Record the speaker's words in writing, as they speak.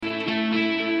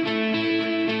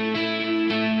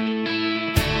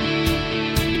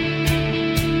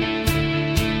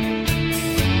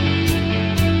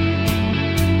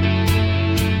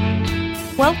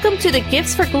Welcome to the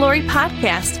Gifts for Glory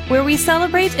podcast, where we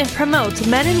celebrate and promote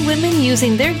men and women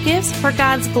using their gifts for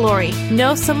God's glory.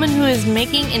 Know someone who is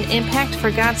making an impact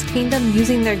for God's kingdom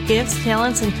using their gifts,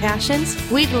 talents, and passions?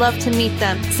 We'd love to meet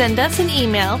them. Send us an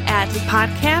email at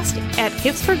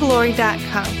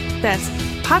podcast@giftsforglory.com. That's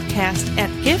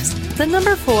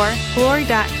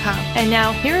podcast@gifts4glory.com. And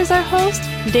now here is our host,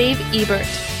 Dave Ebert.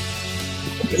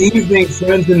 Good evening,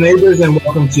 friends and neighbors, and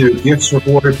welcome to Gifts for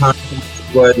Glory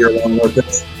podcast. Glad you're along with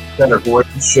us. Got a great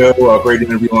show, a great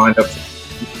interview lined up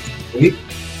this week.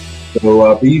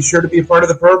 So be sure to be a part of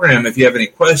the program. If you have any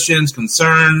questions,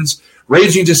 concerns,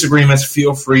 raging disagreements,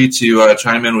 feel free to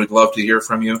chime in. We'd love to hear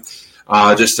from you.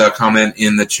 Just comment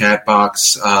in the chat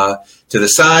box to the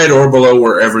side or below,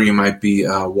 wherever you might be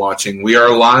watching. We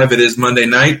are live. It is Monday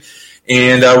night.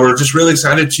 And we're just really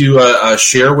excited to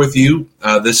share with you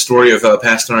this story of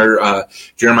Pastor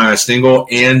Jeremiah Stingle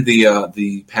and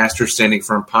the Pastor Standing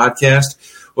Firm podcast.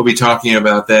 We'll be talking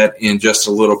about that in just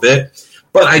a little bit.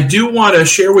 But I do want to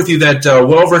share with you that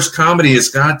Well-Versed Comedy has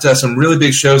got some really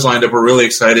big shows lined up. We're really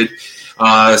excited.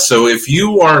 So if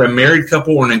you are a married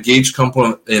couple or an engaged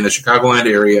couple in the Chicagoland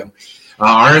area,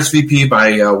 RSVP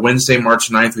by Wednesday, March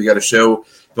 9th. We got a show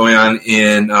going on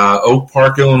in Oak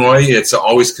Park, Illinois. It's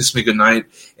Always Kiss Me Goodnight,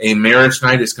 a marriage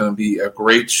night. It's going to be a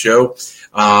great show,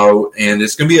 and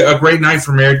it's going to be a great night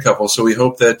for married couples. So we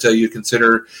hope that you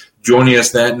consider joining us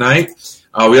that night.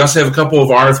 We also have a couple of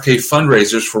RFK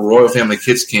fundraisers for Royal Family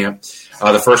Kids Camp.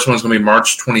 The first one is going to be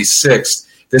March 26th.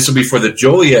 This will be for the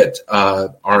Joliet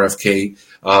RFK,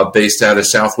 based out of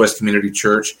Southwest Community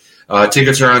Church.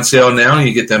 Tickets are on sale now.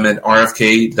 You get them at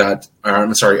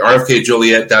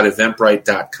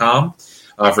rfkjoliet.eventbrite.com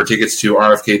for tickets to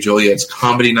RFK Joliet's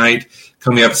Comedy Night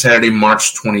coming up Saturday,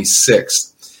 March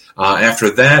 26th. After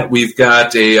that, we've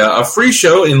got a free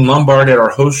show in Lombard at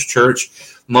our host church,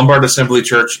 Lombard Assembly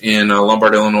Church in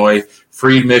Lombard, Illinois.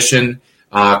 Free admission.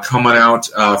 Coming out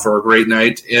for a great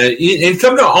night. And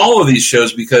come to all of these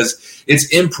shows because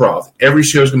it's improv. Every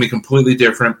show is going to be completely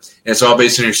different. And it's all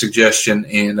based on your suggestion,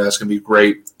 and it's going to be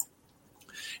great.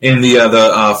 And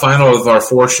the final of our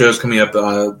 4 shows coming up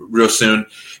real soon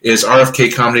is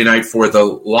RFK Comedy Night for the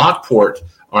Lockport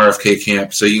RFK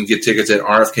Camp. So you can get tickets at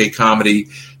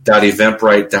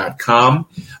rfkcomedy.eventbrite.com.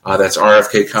 That's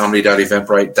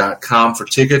rfkcomedy.eventbrite.com for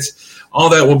tickets. All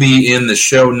that will be in the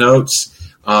show notes.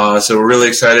 So we're really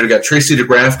excited. We got Tracy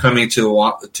DeGraff coming to the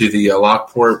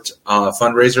Lockport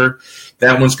fundraiser.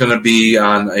 That one's going to be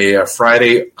on a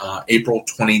Friday, April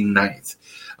 29th.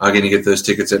 Again, you get those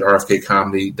tickets at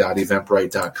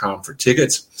rfkcomedy.eventbrite.com for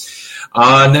tickets.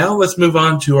 Now let's move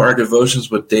on to our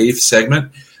Devotions with Dave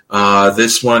segment.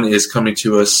 This one is coming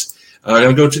to us. I'm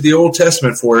going to go to the Old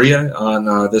Testament for you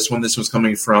on this one. This one's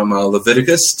coming from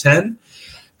Leviticus 10.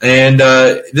 And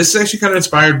this is actually kind of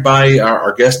inspired by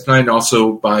our guest tonight and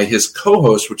also by his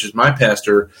co-host, which is my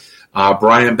pastor,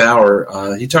 Brian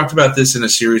Bauer. He talked about this in a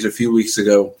series a few weeks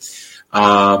ago.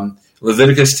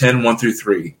 Leviticus 10,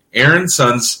 1-3. Aaron's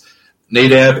sons,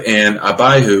 Nadab and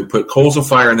Abihu, put coals of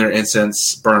fire in their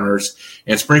incense burners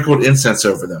and sprinkled incense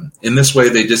over them. In this way,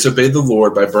 they disobeyed the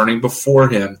Lord by burning before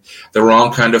him the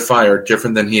wrong kind of fire,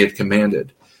 different than he had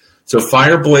commanded. So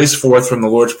fire blazed forth from the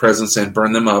Lord's presence and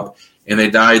burned them up, and they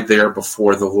died there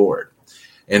before the Lord.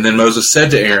 And then Moses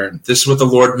said to Aaron, this is what the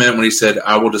Lord meant when he said,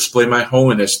 I will display my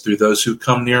holiness through those who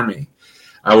come near me.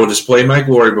 I will display my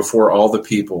glory before all the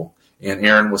people. And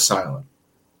Aaron was silent.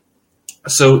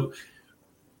 So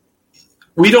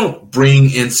we don't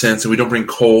bring incense and we don't bring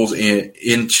coals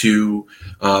into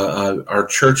our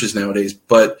churches nowadays,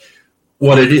 but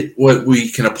what we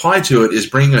can apply to it is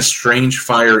bringing a strange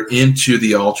fire into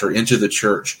the altar, into the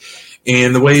church.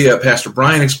 And the way Pastor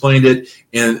Brian explained it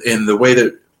and the way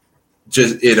that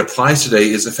it applies today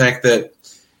is the fact that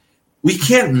we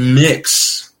can't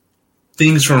mix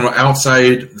things from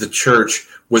outside the church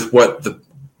with what the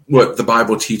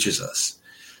Bible teaches us.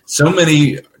 So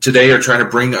many today are trying to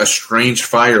bring a strange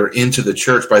fire into the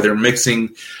church by they're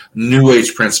mixing New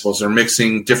Age principles, they're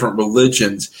mixing different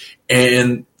religions,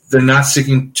 and they're not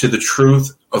sticking to the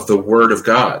truth of the Word of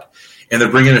God. And they're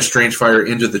bringing a strange fire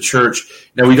into the church.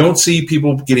 Now, we don't see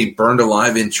people getting burned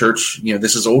alive in church. You know,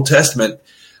 this is Old Testament.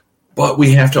 But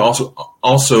we have to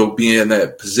also be in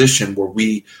that position where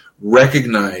we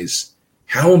recognize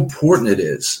how important it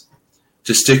is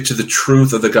to stick to the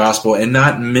truth of the gospel and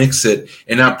not mix it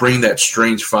and not bring that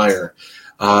strange fire.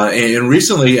 And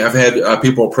recently, I've had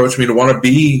people approach me to want to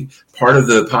be part of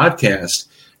the podcast.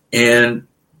 And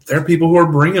there are people who are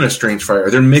bringing a strange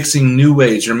fire. They're mixing New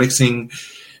Age. They're mixing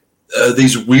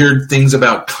these weird things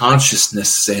about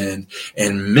consciousness and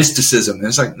mysticism. And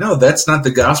it's like, no, that's not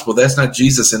the gospel. That's not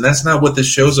Jesus. And that's not what this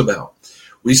show's about.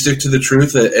 we stick to the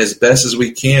truth as best as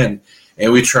we can,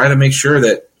 and we try to make sure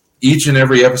that each and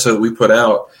every episode that we put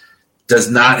out does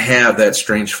not have that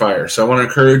strange fire. So I want to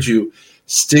encourage you,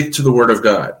 stick to the Word of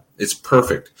God. It's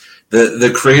perfect.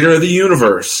 The creator of the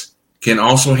universe can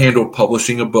also handle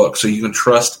publishing a book, so you can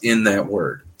trust in that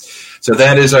Word. So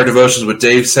that is our Devotions with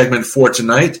Dave segment for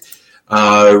tonight.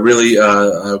 Really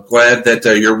glad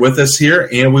that you're with us here,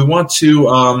 and we want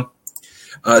to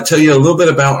tell you a little bit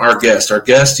about our guest. Our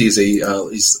guest,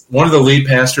 he's one of the lead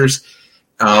pastors,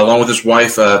 along with his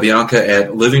wife Bianca,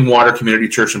 at Living Water Community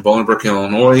Church in Bolingbrook,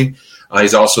 Illinois.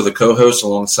 He's also the co-host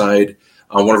alongside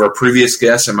one of our previous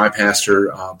guests and my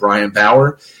pastor, Brian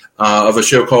Bauer, of a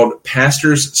show called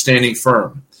Pastors Standing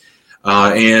Firm.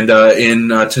 In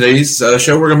today's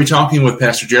show, we're going to be talking with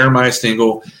Pastor Jeremiah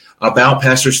Stengel about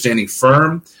Pastors Standing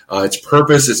Firm, its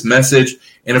purpose, its message,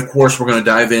 and of course, we're going to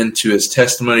dive into his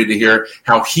testimony to hear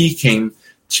how he came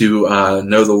to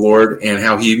know the Lord and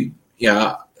how he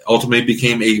ultimately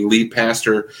became a lead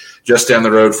pastor just down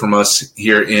the road from us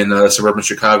here in suburban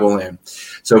Chicagoland.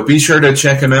 So be sure to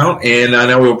check him out, and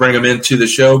now we'll bring him into the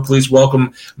show. Please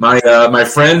welcome my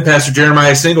friend, Pastor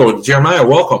Jeremiah Stengel. Jeremiah,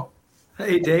 welcome.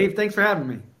 Hey, Dave. Thanks for having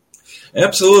me.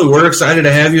 Absolutely. We're excited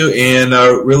to have you, and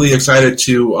really excited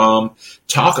to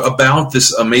talk about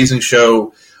this amazing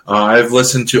show. I've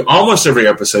listened to almost every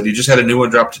episode. You just had a new one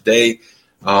drop today.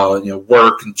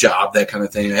 Work and job, that kind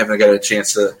of thing. I haven't got a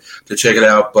chance to check it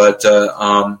out, but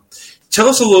tell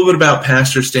us a little bit about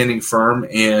Pastor Standing Firm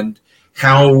and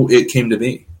how it came to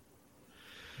be.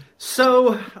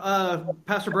 So,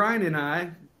 Pastor Brian and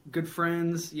I, good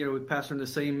friends, we pastor in the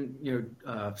same,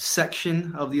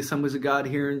 section of the Assemblies of God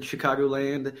here in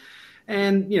Chicagoland,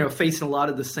 and, facing a lot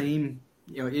of the same,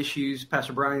 issues.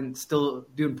 Pastor Brian still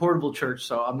doing portable church,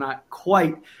 so I'm not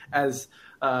quite as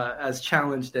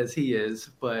challenged as he is,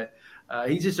 but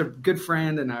he's just a good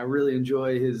friend, and I really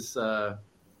enjoy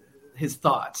his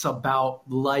thoughts about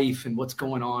life and what's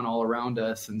going on all around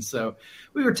us. And so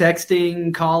we were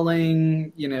texting,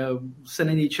 calling,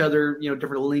 sending each other,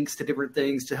 different links to different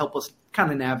things to help us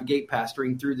kind of navigate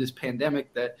pastoring through this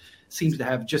pandemic that seems to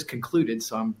have just concluded.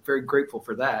 So I'm very grateful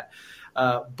for that.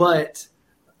 But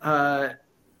I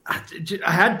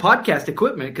had podcast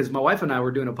equipment because my wife and I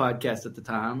were doing a podcast at the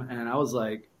time. And I was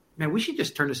like, man, we should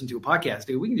just turn this into a podcast,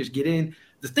 dude. We can just get in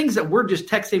the things that we're just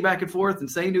texting back and forth and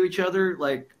saying to each other.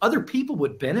 Like, other people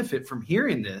would benefit from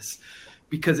hearing this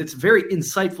because it's very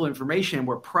insightful information.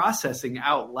 We're processing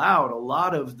out loud a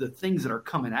lot of the things that are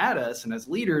coming at us. And as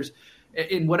leaders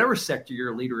in whatever sector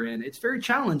you're a leader in, it's very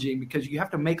challenging because you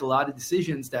have to make a lot of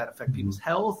decisions that affect people's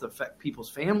health, affect people's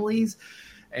families,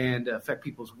 and affect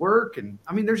people's work. And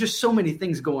I mean, there's just so many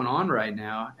things going on right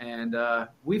now. And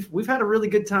we've had a really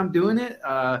good time doing it.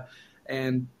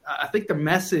 And I think the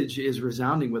message is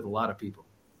resounding with a lot of people.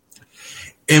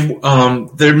 And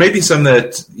there may be some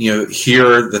that,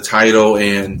 hear the title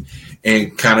and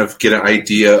kind of get an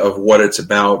idea of what it's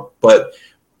about. But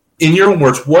in your own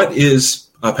words, what is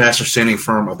Pastor Standing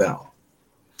Firm about?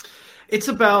 It's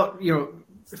about,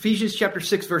 Ephesians chapter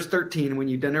 6, verse 13, when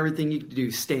you've done everything you can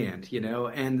do, stand,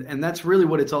 and that's really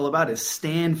what it's all about, is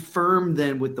stand firm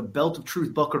then with the belt of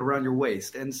truth buckled around your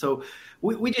waist. And so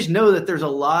we just know that there's a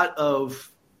lot of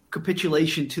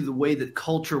capitulation to the way that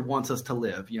culture wants us to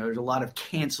live. There's a lot of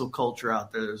cancel culture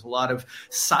out there. There's a lot of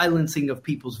silencing of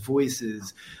people's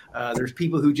voices. There's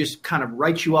people who just kind of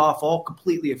write you off all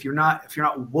completely if you're not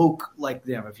woke like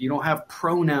them, if you don't have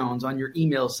pronouns on your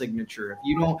email signature, if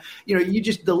you don't,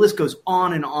 the list goes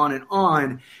on and on and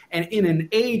on. And in an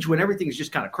age when everything is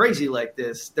just kind of crazy like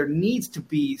this, there needs to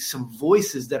be some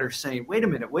voices that are saying, wait a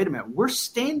minute, we're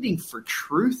standing for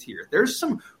truth here. There's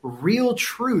some real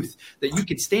truth that you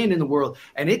can stand in the world,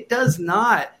 and it does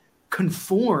not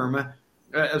conform,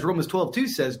 as Romans 12:2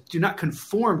 says, do not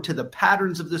conform to the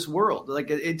patterns of this world. Like,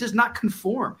 it does not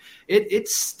conform. It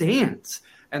stands.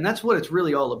 And that's what it's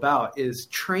really all about, is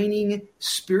training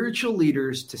spiritual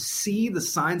leaders to see the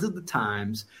signs of the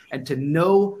times and to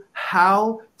know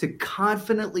how to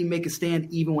confidently make a stand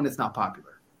even when it's not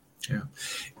popular. Yeah.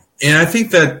 And I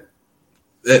think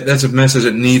that's a message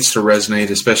that needs to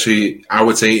resonate, especially, I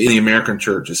would say, in the American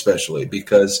church, especially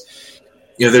because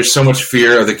there's so much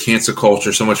fear of the cancel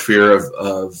culture, so much fear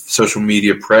of social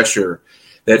media pressure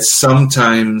that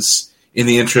sometimes, in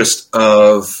the interest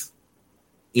of,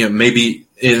 maybe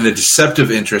in the deceptive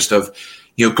interest of,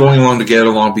 going along to get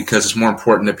along because it's more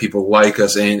important that people like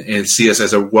us and see us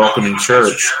as a welcoming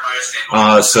church.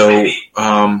 I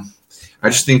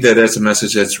just think that that's a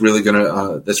message that's really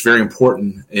that's very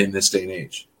important in this day and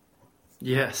age.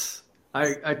 Yes.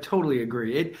 I totally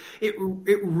agree.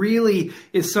 It really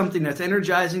is something that's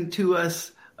energizing to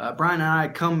us. Brian and I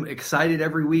come excited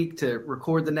every week to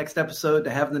record the next episode, to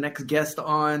have the next guest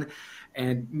on.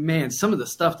 And man, some of the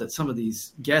stuff that some of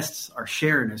these guests are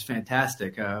sharing is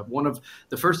fantastic. One of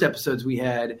the first episodes we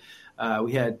had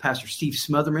Pastor Steve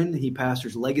Smotherman. He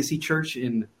pastors Legacy Church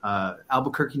in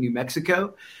Albuquerque, New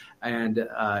Mexico. And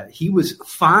he was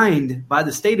fined by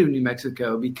the state of New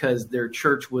Mexico because their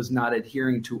church was not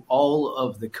adhering to all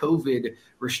of the COVID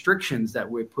restrictions that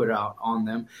we put out on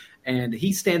them. And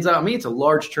he stands up. I mean, it's a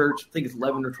large church. I think it's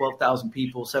 11 or 12,000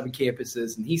 people, 7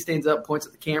 campuses. And he stands up, points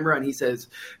at the camera, and he says,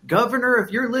 "Governor,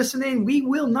 if you're listening, we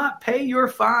will not pay your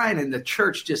fine." And the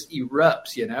church just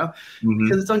erupts,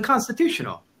 because it's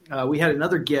unconstitutional. We had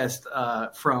another guest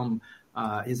from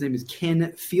his name is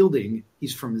Ken Fielding.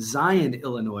 He's from Zion,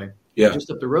 Illinois, just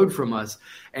up the road from us.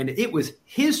 And it was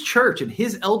his church and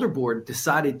his elder board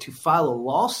decided to file a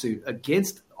lawsuit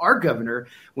against our governor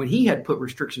when he had put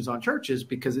restrictions on churches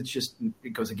because it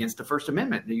goes against the First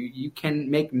Amendment. You can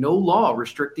make no law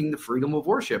restricting the freedom of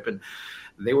worship. And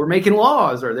they were making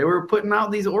laws or they were putting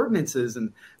out these ordinances.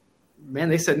 And man,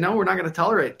 they said, no, we're not going to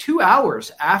tolerate it. 2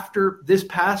 hours after this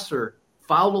pastor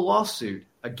filed a lawsuit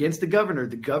against the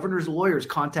governor's lawyers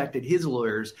contacted his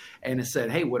lawyers and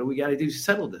said, "Hey, what do we got to do to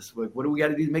settle this? What do we got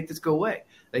to do to make this go away?"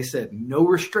 They said, "No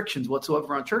restrictions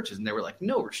whatsoever on churches." And they were like,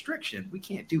 "No restrictions? We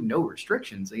can't do no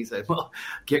restrictions." And he said, "Well,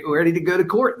 get ready to go to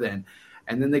court then."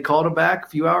 And then they called him back a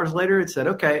few hours later and said,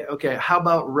 okay, how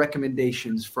about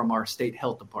recommendations from our state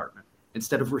health department?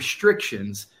 Instead of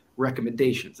restrictions,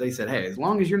 recommendations. They said, "Hey, as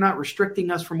long as you're not restricting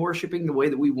us from worshiping the way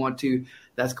that we want to,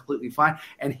 that's completely fine."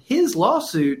 And his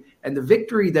lawsuit and the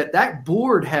victory that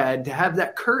board had to have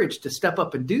that courage to step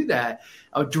up and do that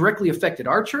directly affected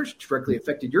our church, directly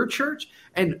affected your church.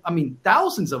 And I mean,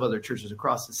 thousands of other churches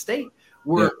across the state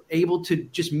were able to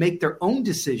just make their own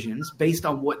decisions based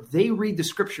on what they read the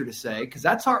scripture to say, because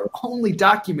that's our only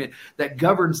document that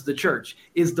governs the church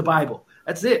is the Bible.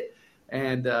 That's it.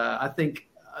 And I think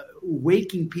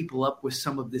waking people up with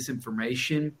some of this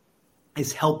information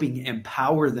is helping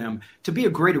empower them to be a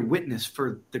greater witness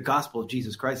for the gospel of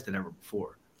Jesus Christ than ever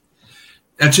before.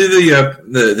 And to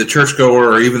the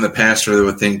churchgoer or even the pastor that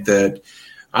would think that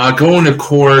going to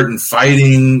court and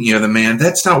fighting, the man,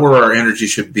 that's not where our energy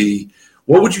should be.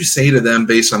 What would you say to them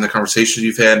based on the conversations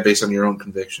you've had, based on your own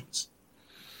convictions?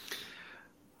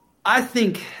 I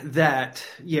think that,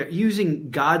 using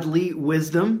godly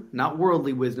wisdom, not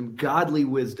worldly wisdom, godly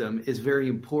wisdom is very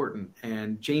important.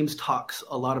 And James talks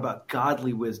a lot about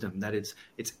godly wisdom, that it's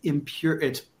impure,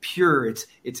 it's pure,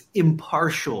 it's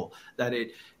impartial, that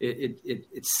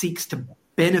it seeks to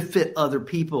benefit other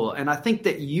people. And I think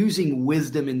that using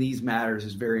wisdom in these matters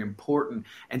is very important,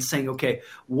 and saying, okay,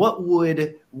 what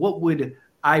would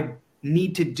I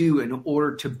need to do in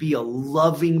order to be a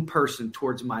loving person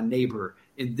towards my neighbor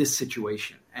in this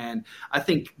situation? And I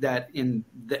think that in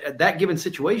that given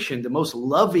situation, the most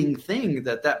loving thing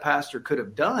that pastor could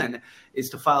have done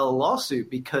is to file a lawsuit,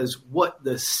 because what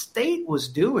the state was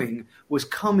doing was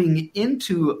coming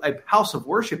into a house of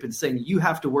worship and saying, you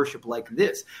have to worship like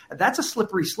this. That's a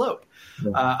slippery slope.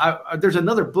 Yeah. There's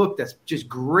another book that's just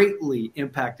greatly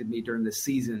impacted me during this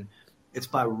season. It's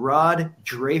by Rod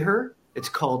Dreher. It's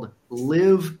called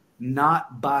Live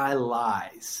Not by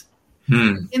Lies.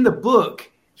 In the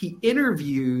book, he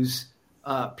interviews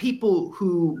people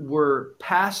who were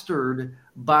pastored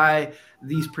by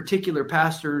these particular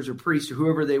pastors or priests or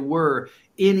whoever they were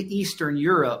in Eastern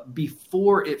Europe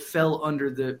before it fell under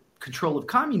the control of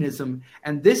communism.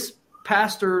 And this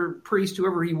pastor, priest,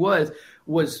 whoever he was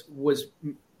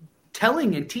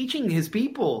telling and teaching his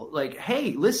people, like,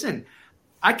 hey, listen,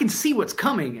 I can see what's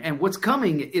coming, and what's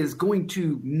coming is going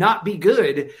to not be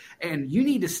good, and you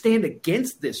need to stand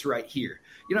against this right here.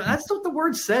 That's what the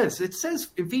word says. It says,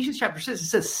 Ephesians chapter 6, it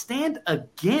says, stand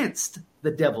against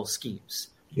the devil's schemes.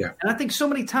 Yeah. And I think so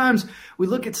many times we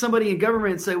look at somebody in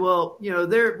government and say, well,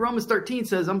 Romans 13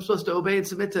 says I'm supposed to obey and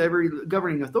submit to every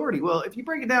governing authority. Well, if you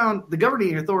break it down, the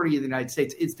governing authority of the United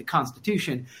States is the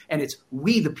Constitution, and it's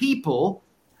we the people.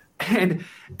 And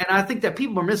I think that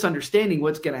people are misunderstanding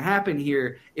what's going to happen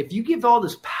here. If you give all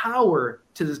this power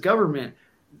to this government,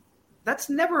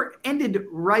 that's never ended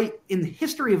right in the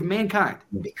history of mankind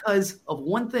because of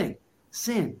one thing: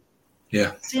 sin.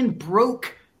 Yeah, sin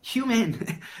broke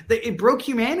it broke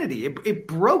humanity. It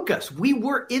broke us. We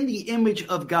were in the image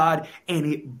of God, and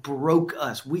it broke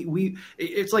us.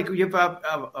 It's like you have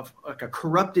a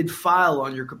corrupted file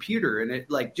on your computer, and it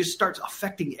just starts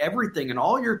affecting everything, and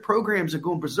all your programs are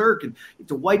going berserk, and you have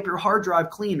to wipe your hard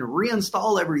drive clean and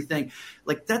reinstall everything.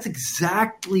 Like, that's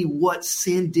exactly what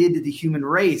sin did to the human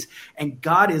race. And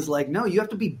God is like, no, you have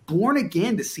to be born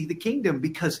again to see the kingdom,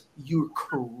 because you're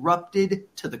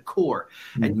corrupted to the core.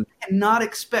 Mm-hmm. And you cannot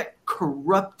expect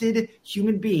corrupted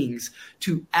human beings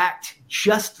to act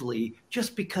justly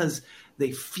just because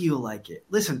they feel like it.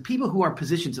 Listen, people who are in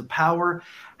positions of power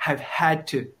have had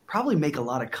to probably make a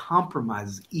lot of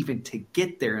compromises even to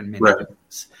get there in many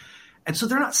ways. And so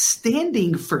they're not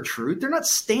standing for truth. They're not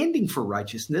standing for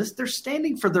righteousness. They're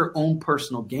standing for their own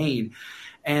personal gain.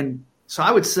 And so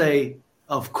I would say,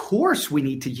 of course, we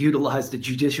need to utilize the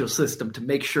judicial system to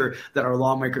make sure that our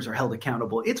lawmakers are held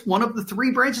accountable. It's one of the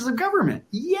three branches of government.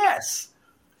 Yes.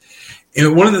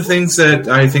 And one of the things that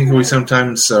I think we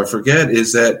sometimes forget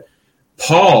is that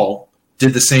Paul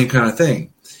did the same kind of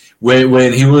thing.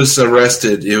 When he was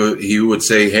arrested, he would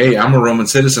say, hey, I'm a Roman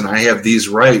citizen. I have these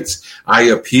rights. I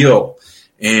appeal.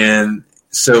 And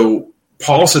so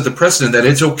Paul set the precedent that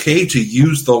it's okay to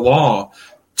use the law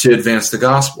to advance the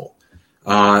gospel.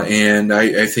 And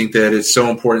I think that it's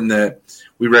so important that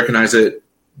we recognize that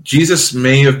Jesus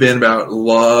may have been about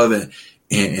love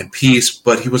and peace,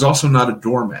 but he was also not a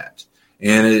doormat.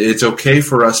 And it's okay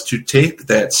for us to take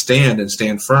that stand and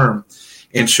stand firm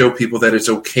and show people that it's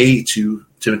okay to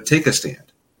take a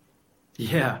stand.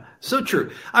 Yeah, so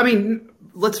true. I mean,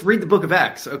 let's read the book of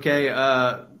Acts, okay?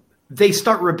 They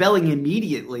start rebelling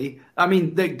immediately. I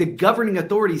mean, the governing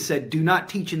authority said, do not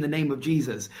teach in the name of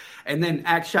Jesus. And then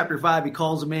Acts chapter 5, he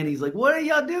calls them in. He's like, what are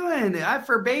y'all doing? I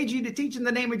forbade you to teach in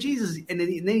the name of Jesus. And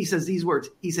then he says these words.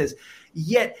 He says,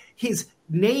 yet his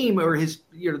name, or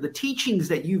the teachings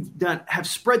that you've done have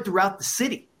spread throughout the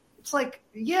city. It's like,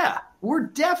 yeah, we're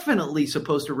definitely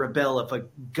supposed to rebel if a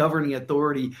governing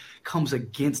authority comes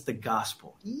against the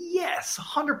gospel. Yes,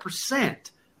 100%.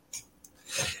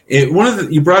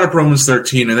 You brought up Romans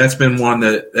 13, and that's been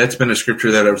that's been a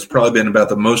scripture that has probably been about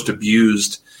the most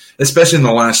abused, especially in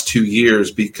the last 2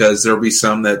 years, because there'll be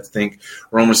some that think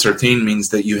Romans 13 means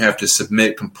that you have to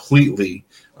submit completely,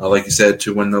 like you said,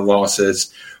 to when the law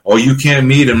says, oh, you can't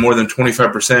meet in more than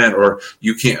 25%, or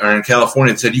you can't, or in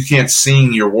California it said you can't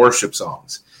sing your worship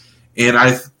songs. And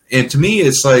to me,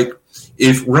 it's like,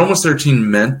 if Romans 13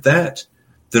 meant that,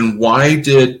 then why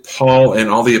did Paul and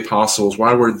all the apostles,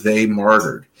 why were they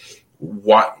martyred?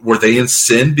 Why were they in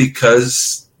sin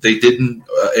because they didn't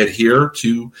adhere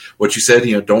to what you said,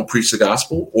 don't preach the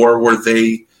gospel? Or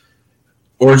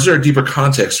is there a deeper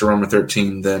context to Romans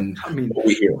 13 than what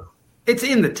we hear? It's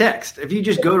in the text. If you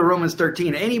just go to Romans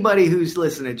 13, anybody who's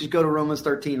listening, just go to Romans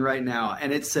 13 right now,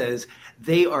 and it says,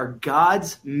 they are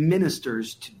God's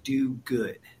ministers to do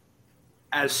good.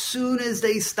 As soon as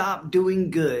they stopped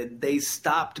doing good, they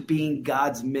stopped being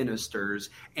God's ministers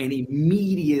and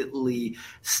immediately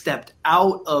stepped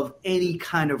out of any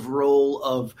kind of role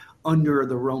of under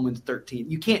the Romans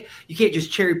 13. You can't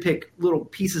just cherry pick little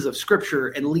pieces of scripture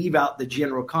and leave out the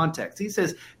general context. He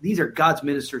says these are God's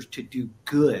ministers to do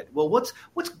good. Well, what's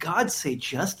God say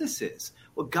justice is?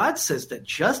 Well, God says that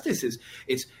justice is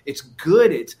it's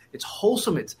good, it's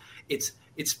wholesome,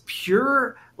 it's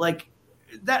pure. Like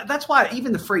that's why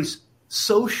even the phrase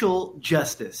social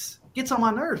justice gets on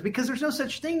my nerves, because there's no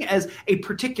such thing as a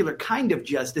particular kind of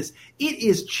justice. It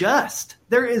is just.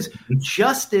 There is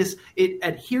justice. It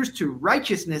adheres to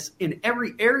righteousness in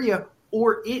every area,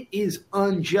 or it is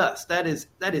unjust. That is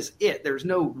it. There's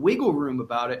no wiggle room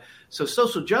about it. So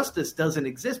social justice doesn't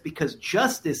exist, because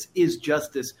justice is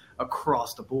justice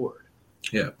across the board.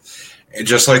 Yeah. And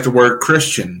just like the word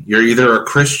Christian, you're either a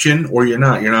Christian or you're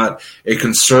not. You're not a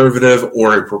conservative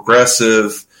or a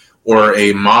progressive or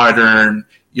a modern.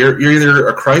 You're either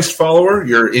a Christ follower,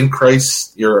 you're in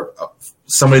Christ, you're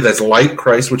somebody that's like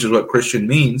Christ, which is what Christian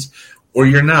means, or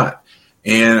you're not.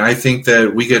 And I think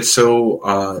that we get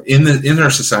so in our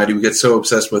society, we get so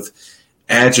obsessed with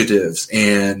adjectives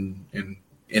and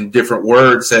different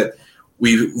words that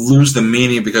we lose the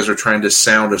meaning because we're trying to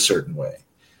sound a certain way.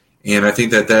 And I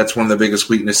think that that's one of the biggest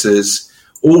weaknesses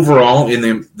overall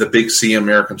in the Big C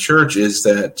American church, is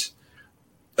that,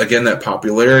 again, that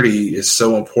popularity is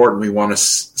so important. We want to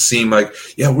seem like,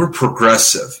 yeah, we're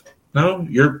progressive. No,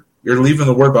 you're leaving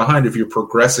the word behind if you're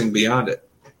progressing beyond it.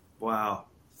 Wow,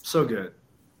 so good.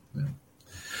 Yeah.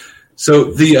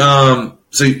 So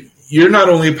so you're not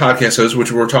only a podcast host,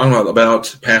 which we're talking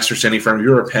about Pastor Standing Firm.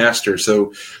 You're a pastor,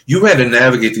 so you had to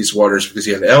navigate these waters because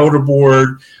you have elder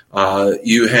board.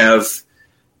 You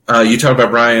talk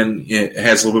about Brian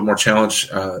has a little bit more challenge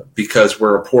because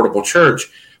we're a portable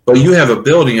church. But you have a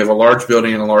building, you have a large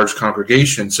building and a large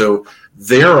congregation, so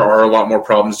there are a lot more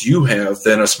problems you have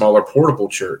than a smaller portable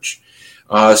church.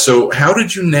 So how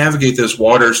did you navigate those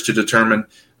waters to determine,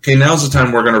 okay, now's the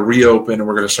time we're going to reopen and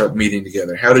we're going to start meeting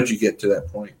together? How did you get to that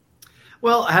point?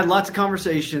 Well, I had lots of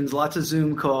conversations, lots of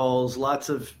Zoom calls, lots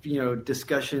of,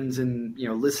 discussions and,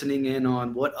 listening in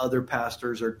on what other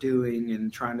pastors are doing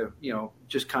and trying to,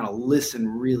 just kind of listen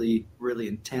really, really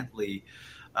intently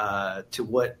to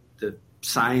what the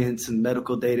science and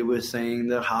medical data was saying,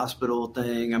 the hospital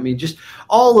thing. I mean, just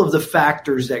all of the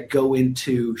factors that go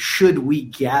into should we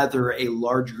gather a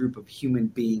large group of human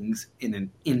beings in an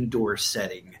indoor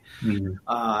setting. Mm-hmm.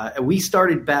 And we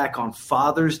started back on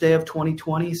Father's Day of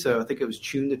 2020. So I think it was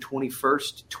June the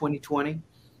 21st, 2020.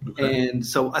 Okay. And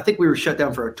so I think we were shut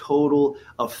down for a total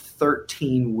of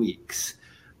 13 weeks.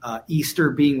 Easter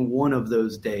being one of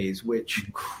those days,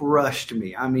 which crushed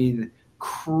me. I mean,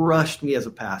 crushed me as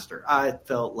a pastor. I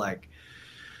felt like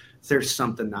there's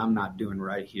something I'm not doing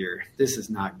right here. This is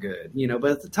not good,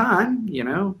 but at the time,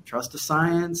 trust the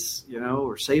science,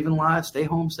 we're saving lives, stay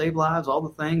home, save lives, all the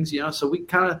things, so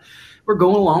we're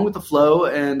going along with the flow.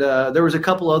 And there was a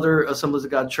couple other Assemblies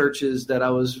of God churches that I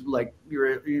was like,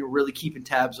 really keeping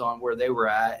tabs on where they were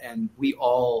at. And we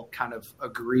all kind of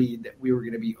agreed that we were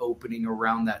going to be opening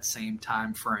around that same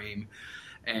time frame.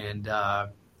 And,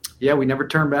 yeah, we never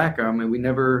turned back. I mean, we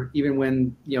never, even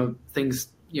when, things,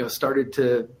 started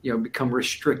to, become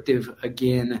restrictive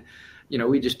again,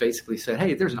 we just basically said,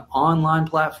 hey, there's an online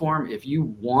platform. If you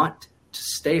want to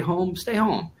stay home,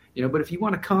 but if you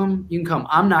want to come, you can come.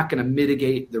 I'm not going to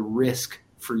mitigate the risk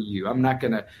for you. I'm not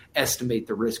going to estimate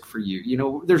the risk for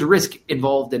you. There's a risk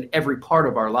involved in every part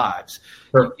of our lives.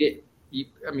 Sure.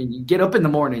 You get up in the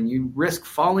morning, you risk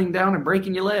falling down and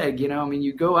breaking your leg.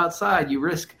 You go outside, you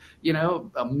risk,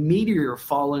 a meteor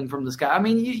falling from the sky. I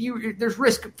mean, there's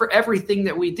risk for everything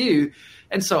that we do.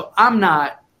 And so I'm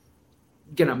not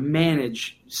going to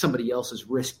manage somebody else's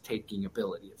risk-taking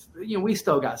ability. We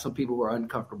still got some people who are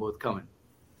uncomfortable with coming.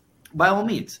 By all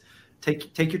means,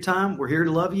 take your time. We're here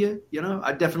to love you.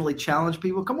 I definitely challenge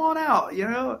people. Come on out,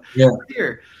 we're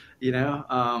here,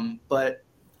 but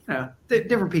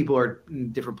different people are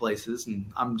in different places, and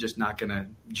I'm just not going to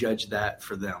judge that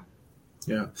for them.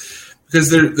 Yeah,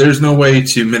 because there's no way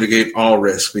to mitigate all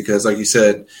risk because, like you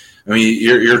said, I mean,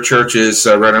 your church is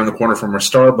right around the corner from a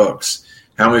Starbucks.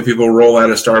 How many people roll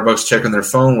out of Starbucks checking their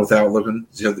phone without looking?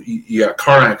 You got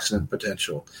car accident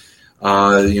potential.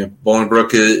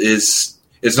 Bolingbrook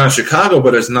it's not Chicago,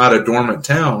 but it's not a dormant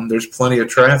town. There's plenty of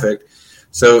traffic.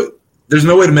 So there's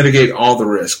no way to mitigate all the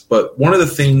risk. But one of the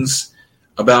things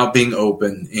about being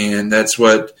open, and that's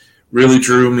what really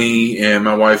drew me and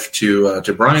my wife to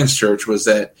Brian's church, was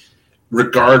that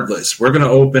regardless, we're going to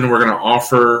open, we're going to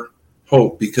offer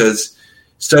hope, because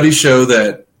studies show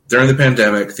that during the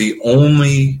pandemic, the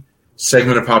only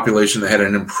segment of population that had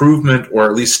an improvement or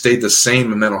at least stayed the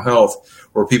same in mental health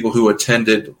were people who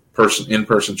attended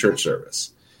in-person church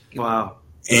service. Wow.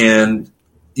 And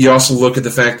you also look at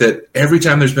the fact that every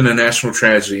time there's been a national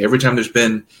tragedy, every time there's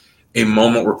been a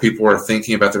moment where people are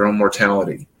thinking about their own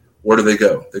mortality, where do they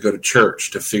go? They go to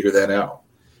church to figure that out.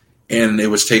 And it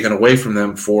was taken away from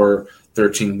them for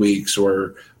 13 weeks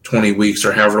or 20 weeks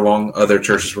or however long other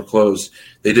churches were closed.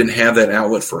 They didn't have that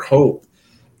outlet for hope.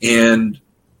 And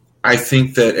I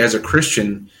think that as a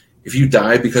Christian, if you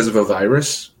die because of a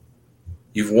virus,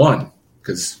 you've won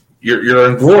because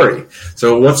you're in glory.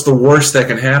 So what's the worst that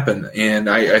can happen? And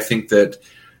I think that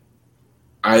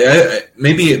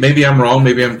maybe I'm wrong,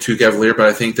 maybe I'm too cavalier, but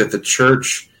I think that the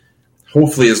church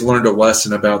hopefully has learned a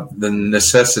lesson about the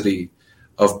necessity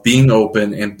of being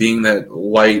open and being that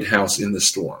lighthouse in the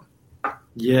storm.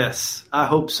 Yes, I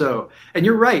hope so. And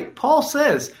you're right. Paul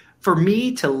says, for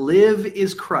me to live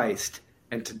is Christ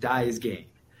and to die is gain.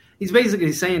 He's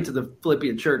basically saying to the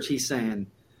Philippian church, he's saying,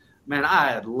 man,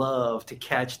 I'd love to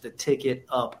catch the ticket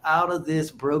up out of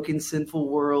this broken, sinful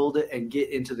world and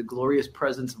get into the glorious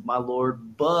presence of my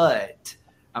Lord, but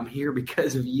I'm here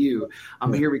because of you.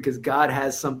 I'm here because God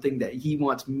has something that he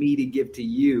wants me to give to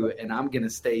you, and I'm going to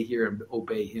stay here and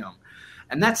obey him.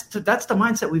 And that's the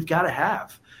mindset we've got to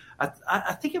have.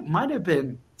 I think it might have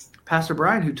been Pastor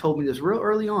Brian who told me this real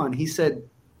early on. He said,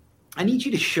 I need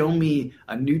you to show me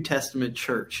a New Testament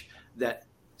church that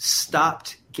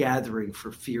stopped gathering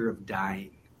for fear of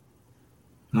dying.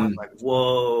 I'm like,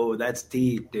 whoa, that's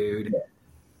deep, dude.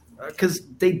 Because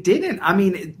they didn't. I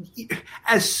mean,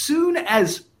 as soon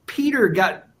as Peter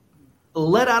got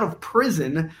let out of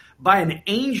prison by an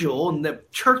angel and the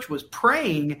church was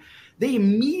praying, they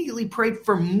immediately prayed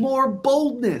for more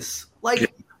boldness.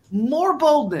 More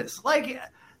boldness.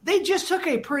 They just took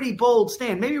a pretty bold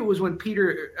stand. Maybe it was when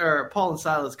Peter or Paul and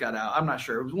Silas got out. I'm not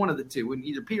sure. It was one of the two. When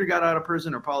either Peter got out of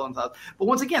prison or Paul and Silas. But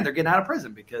once again, they're getting out of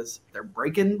prison because they're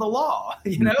breaking the law.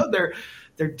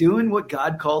 They're they're doing what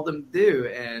God called them to do.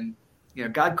 And,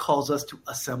 God calls us to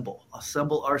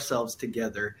assemble ourselves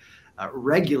together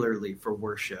regularly for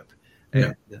worship.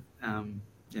 Yeah. And,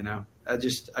 I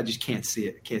just can't see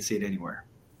it. Can't see it anywhere.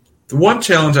 The one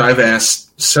challenge I've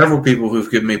asked several people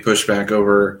who've given me pushback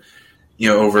over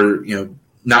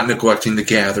not neglecting the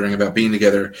gathering, about being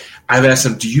together, I've asked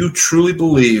them, do you truly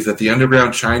believe that the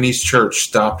underground Chinese church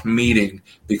stopped meeting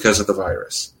because of the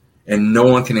virus? And no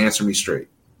one can answer me straight.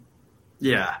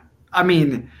 Yeah. I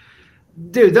mean,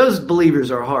 dude, those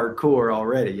believers are hardcore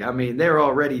already. I mean, they're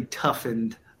already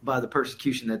toughened by the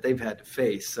persecution that they've had to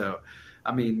face. So,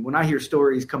 I mean, when I hear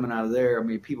stories coming out of there, I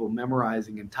mean, people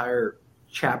memorizing entire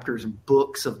chapters and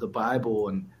books of the Bible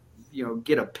and,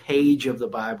 get a page of the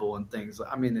Bible and things.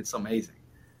 I mean, it's amazing.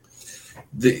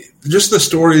 Just the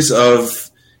stories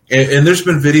of, and there's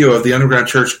been video of the underground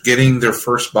church getting their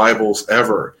first Bibles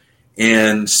ever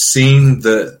and seeing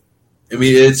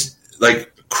it's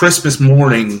like Christmas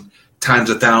morning times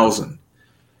 1,000.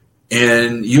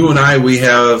 And you and I, we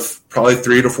have probably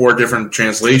 3 to 4 different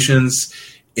translations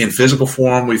in physical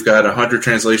form. We've got 100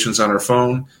 translations on our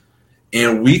phone,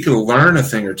 and we can learn a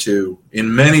thing or two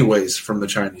in many ways from the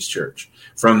Chinese church,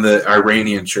 from the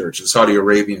Iranian church, the Saudi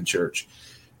Arabian church.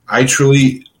 I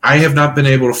have not been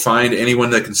able to find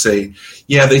anyone that can say,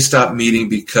 yeah, they stopped meeting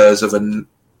because of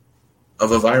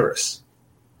a virus.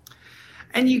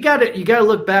 And you got to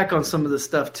look back on some of the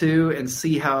stuff too and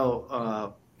see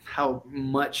how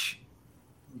much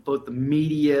both the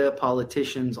media,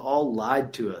 politicians, all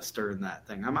lied to us during that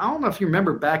thing. I don't know if you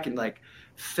remember back in like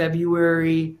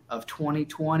February of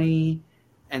 2020,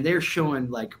 and they're showing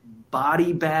like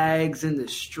body bags in the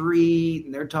street,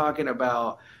 and they're talking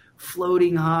about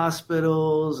floating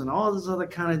hospitals and all this other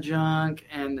kind of junk.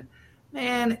 And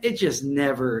man, it just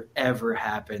never, ever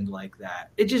happened like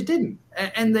that. It just didn't.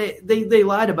 And they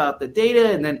lied about the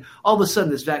data. And then all of a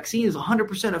sudden this vaccine is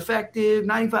 100% effective,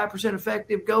 95%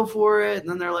 effective, go for it. And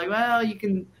then they're like, well,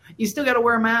 you still got to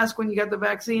wear a mask when you got the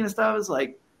vaccine and stuff. It's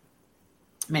like,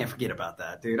 man, forget about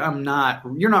that, dude.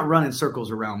 You're not running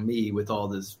circles around me with all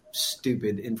this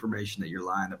stupid information that you're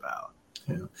lying about.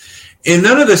 Yeah. And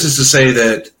none of this is to say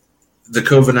that the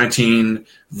COVID-19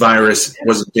 virus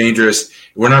wasn't dangerous.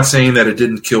 We're not saying that it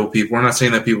didn't kill people. We're not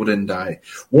saying that people didn't die.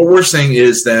 What we're saying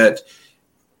is that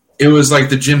it was like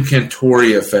the Jim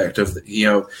Cantore effect of,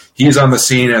 he's on the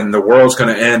scene and the world's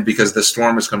going to end because the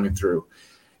storm is coming through.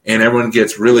 And everyone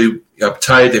gets really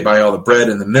uptight. They buy all the bread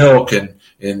and the milk, and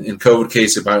in COVID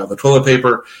case, they buy all the toilet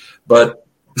paper. But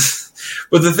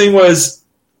the thing was,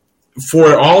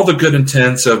 for all the good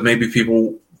intents of maybe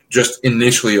people just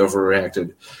initially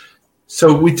overreacted,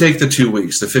 so we take the 2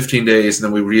 weeks, the 15 days, and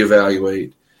then we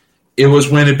reevaluate. It was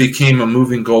when it became a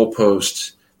moving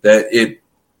goalpost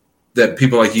that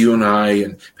people like you and I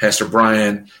and Pastor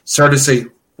Brian started to say,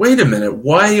 wait a minute,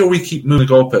 why do we keep moving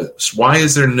goalposts? Why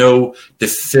is there no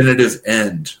definitive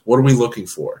end? What are we looking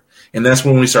for? And that's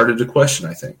when we started to question,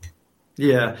 I think.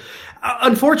 Yeah.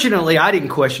 Unfortunately, I didn't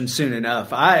question soon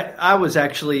enough. I was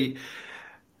actually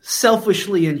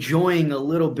selfishly enjoying a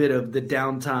little bit of the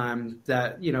downtime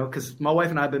that, because my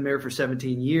wife and I have been married for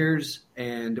 17 years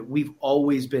and we've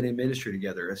always been in ministry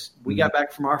together. We got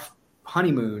back from our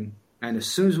honeymoon, and as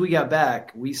soon as we got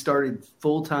back, we started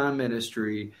full-time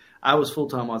ministry. I was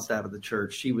full-time on staff of the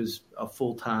church. She was a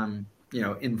full-time,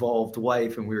 involved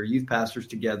wife, and we were youth pastors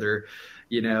together,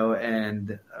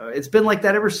 and it's been like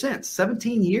that ever since.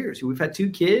 17 years. We've had 2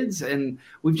 kids, and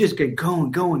we've just been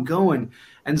going.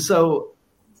 And so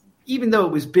even though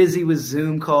it was busy with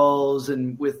Zoom calls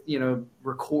and with,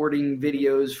 recording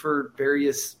videos for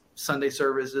various Sunday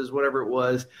services, whatever it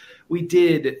was, we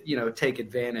did, take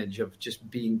advantage of just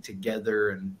being together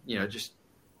and, just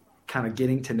kind of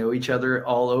getting to know each other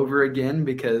all over again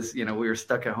because, we were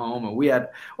stuck at home and we had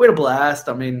a blast.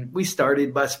 I mean, we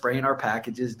started by spraying our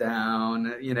packages down,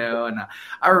 and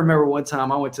I remember one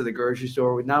time I went to the grocery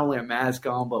store with not only a mask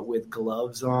on, but with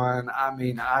gloves on. I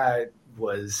mean,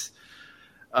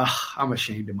 I'm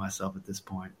ashamed of myself at this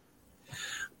point.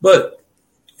 But,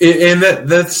 and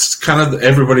that's kind of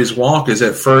everybody's walk, is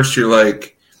at first you're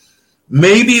like,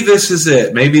 maybe this is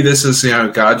it. Maybe this is,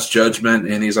 God's judgment.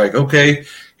 And he's like, okay,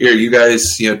 here, you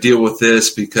guys, deal with this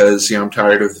because, I'm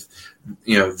tired of,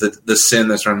 the sin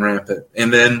that's run rampant.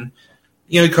 And then,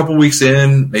 a couple weeks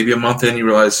in, maybe a month in, you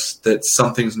realize that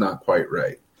something's not quite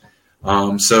right.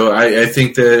 So I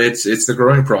think that it's the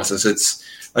growing process. It's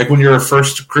like when you're a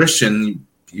first Christian,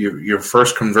 your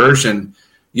first conversion,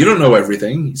 you don't know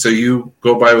everything. So you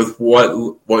go by with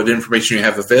what information you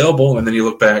have available. And then you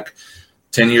look back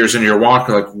 10 years in your walk,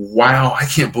 you're like, wow, I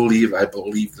can't believe I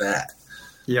believe that.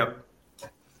 Yep.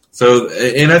 So,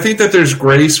 and I think that there's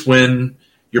grace when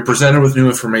you're presented with new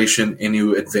information and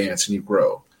you advance and you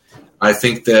grow. I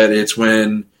think that it's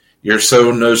when you're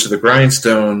so nose to the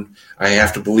grindstone, I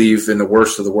have to believe in the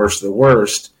worst of the worst of the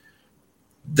worst,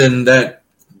 then that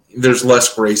there's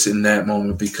less grace in that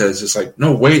moment, because it's like,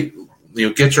 no, wait,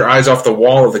 get your eyes off the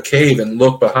wall of the cave and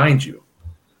look behind you.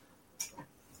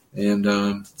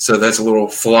 And so that's a little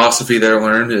philosophy that I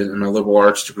learned in my liberal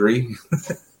arts degree,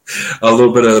 a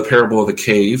little bit of the parable of the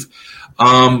cave.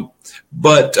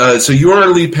 But so you are a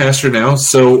lead pastor now.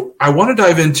 So I want to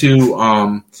dive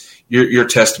into your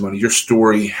testimony, your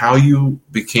story, how you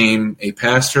became a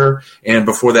pastor, and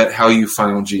before that, how you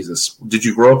found Jesus. Did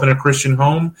you grow up in a Christian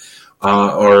home,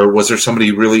 or was there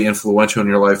somebody really influential in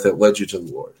your life that led you to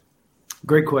the Lord?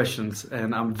 Great questions,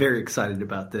 and I'm very excited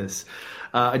about this.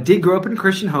 I did grow up in a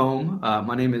Christian home.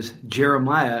 My name is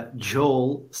Jeremiah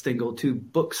Joel Stingle, 2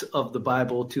 books of the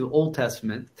Bible, 2 Old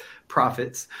Testament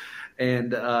prophets.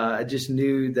 And I just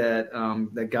knew that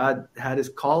that God had his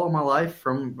call on my life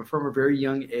from a very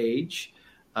young age.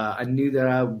 I knew that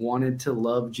I wanted to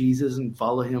love Jesus and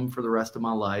follow him for the rest of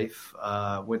my life.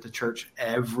 Went to church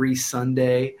every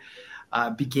Sunday.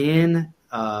 Began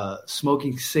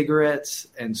smoking cigarettes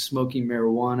and smoking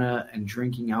marijuana and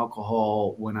drinking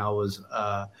alcohol when I was,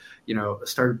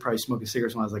 started probably smoking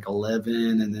cigarettes when I was like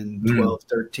 11, and then 12,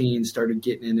 13, started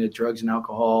getting into drugs and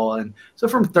alcohol. And so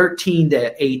from 13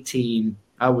 to 18,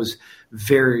 I was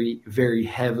very, very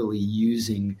heavily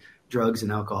using drugs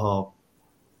and alcohol.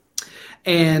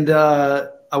 And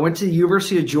I went to the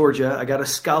University of Georgia. I got a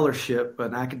scholarship,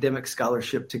 an academic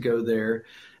scholarship to go there.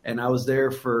 And I was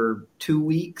there for 2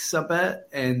 weeks, I bet.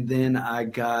 And then I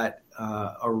got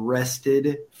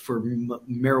arrested for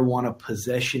marijuana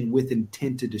possession with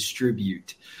intent to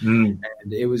distribute. And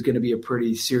it was going to be a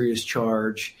pretty serious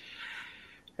charge.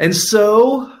 And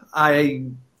so I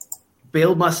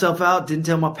bailed myself out, didn't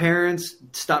tell my parents,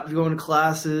 stopped going to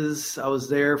classes. I was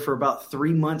there for about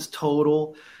 3 months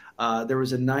total. There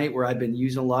was a night where I'd been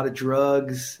using a lot of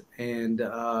drugs, and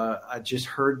I just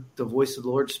heard the voice of the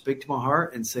Lord speak to my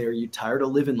heart and say, "Are you tired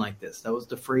of living like this?" That was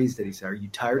the phrase that he said, "Are you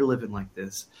tired of living like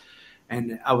this?"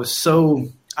 And I was so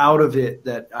out of it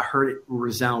that I heard it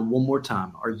resound one more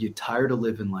time. "Are you tired of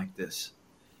living like this?"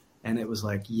 And it was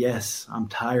like, yes, I'm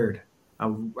tired.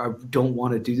 I don't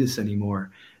want to do this anymore.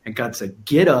 And God said,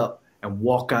 "Get up and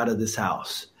walk out of this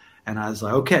house." And I was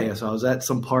like, okay. So I was at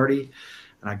some party.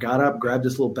 And I got up, grabbed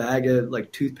this little bag of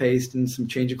like toothpaste and some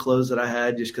change of clothes that I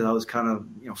had just because I was kind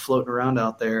of, floating around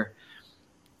out there.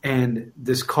 And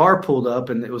this car pulled up,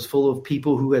 and it was full of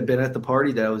people who had been at the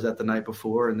party that I was at the night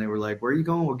before. And they were like, "Where are you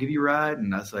going? We'll give you a ride."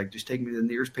 And I was like, "Just take me to the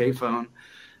nearest payphone."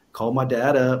 Called my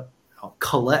dad up. I'll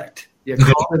collect. Yeah,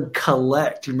 call him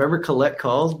collect. You remember collect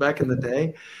calls back in the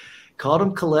day? Called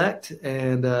him collect,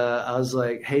 and I was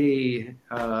like, "Hey,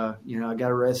 I got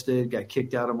arrested, got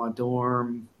kicked out of my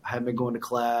dorm. I haven't been going to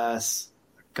class.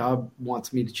 God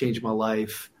wants me to change my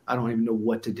life. I don't even know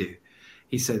what to do."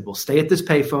 He said, "Well, stay at this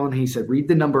payphone." He said, "Read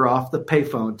the number off the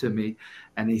payphone to me."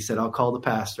 And he said, "I'll call the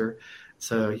pastor."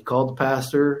 So he called the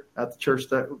pastor at the church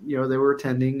that, they were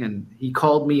attending, and he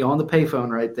called me on the payphone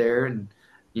right there. And,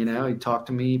 he talked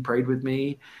to me, prayed with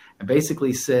me, and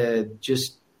basically said,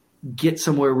 just get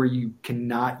somewhere where you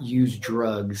cannot use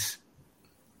drugs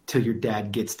till your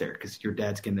dad gets there, because your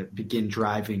dad's going to begin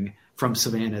driving from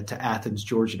Savannah to Athens,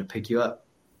 Georgia to pick you up.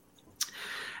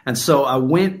 And so I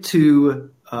went to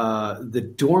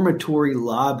the dormitory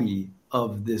lobby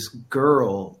of this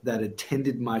girl that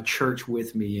attended my church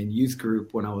with me in youth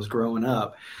group when I was growing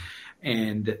up.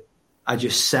 And I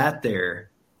just sat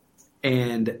there,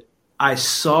 and I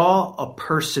saw a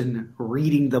person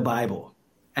reading the Bible.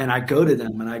 And I go to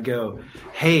them and I go,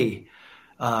 "Hey,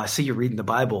 I see you're reading the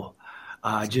Bible.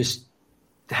 I just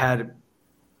had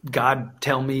God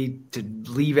tell me to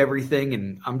leave everything,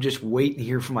 and I'm just waiting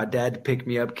here for my dad to pick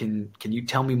me up. Can you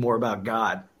tell me more about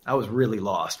God?" I was really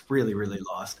lost, really, really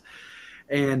lost.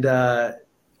 And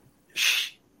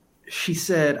she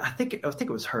said, I think it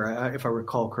was her, if I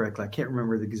recall correctly. I can't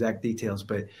remember the exact details,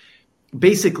 but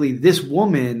basically this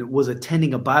woman was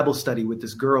attending a Bible study with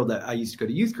this girl that I used to go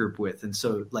to youth group with. And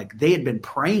so they had been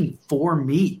praying for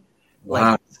me.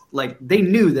 Wow. Like they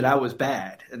knew that I was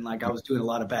bad and I was doing a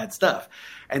lot of bad stuff.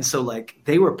 And so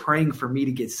they were praying for me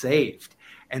to get saved.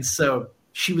 And so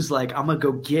she was like, "I'm going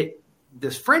to go get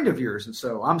this friend of yours." And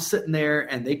so I'm sitting there,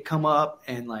 and they come up,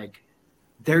 and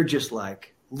they're just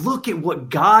like, "Look at what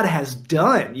God has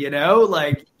done.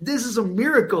 This is a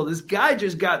miracle. This guy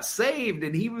just got saved,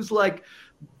 and he was like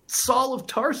Saul of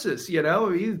Tarsus, he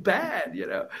was bad,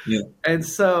 Yeah. And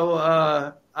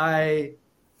so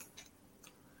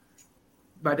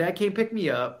my dad came pick me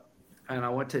up. and I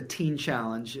went to Teen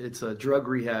Challenge. It's a drug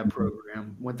rehab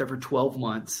program. Went there for 12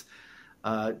 months.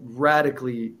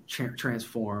 Radically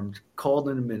transformed, called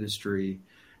into ministry.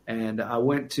 And I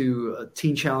went to a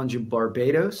Teen Challenge in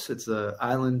Barbados. It's an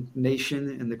island nation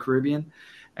in the Caribbean.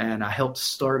 And I helped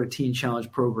start a Teen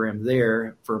Challenge program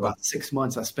there for about 6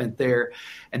 months. I spent there.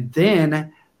 And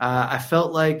then I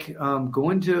felt like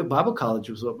going to Bible college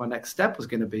was what my next step was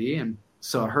going to be. And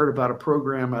so I heard about a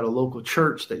program at a local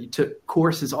church that you took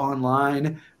courses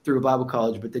online through a Bible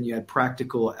college, but then you had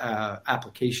practical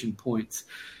application points.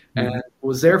 And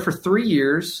was there for 3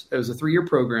 years. It was a 3-year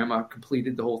program. I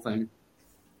completed the whole thing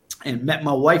and met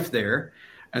my wife there.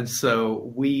 And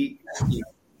so we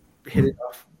hit it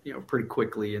off, pretty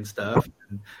quickly and stuff,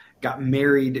 and got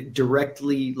married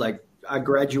directly. Like I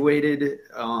graduated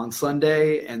on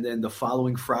Sunday, and then the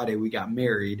following Friday we got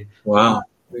married. Wow.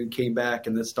 We came back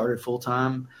and then started full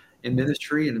time in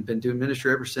ministry and have been doing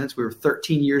ministry ever since. We were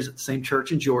 13 years at the same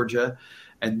church in Georgia.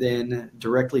 And then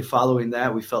directly following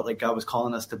that, we felt like God was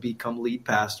calling us to become lead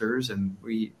pastors. And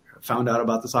we found out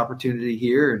about this opportunity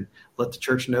here and let the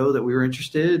church know that we were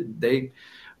interested. They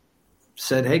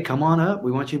said, hey, come on up.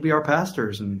 We want you to be our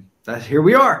pastors. And here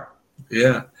we are.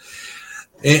 Yeah.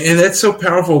 And that's so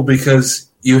powerful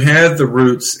because you had the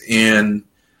roots and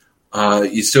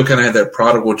you still kind of had that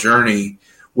prodigal journey.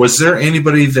 Was there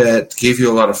anybody that gave you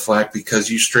a lot of flack because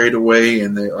you strayed away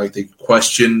and they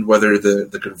questioned whether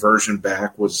the conversion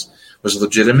back was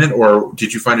legitimate, or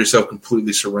did you find yourself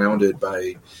completely surrounded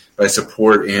by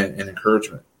support and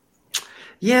encouragement?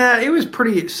 Yeah, it was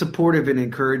pretty supportive and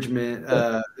encouragement.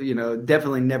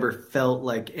 Definitely never felt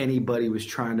like anybody was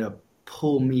trying to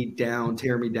pull me down,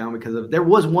 tear me down there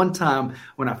was one time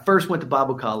when I first went to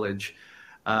Bible college.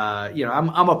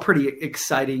 I'm a pretty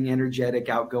exciting, energetic,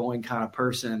 outgoing kind of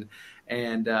person.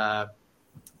 And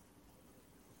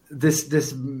this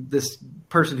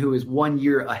person who is 1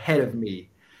 year ahead of me,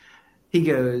 he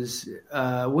goes,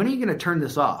 when are you going to turn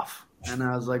this off? And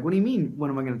I was like, what do you mean? When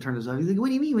am I going to turn this off? He's like, what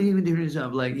do you mean? When are you going to turn this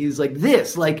off? Like, he's like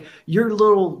this, like you're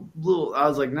little, I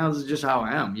was like, no, this is just how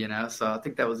I am, So I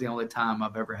think that was the only time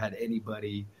I've ever had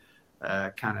anybody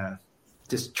kind of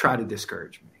just try to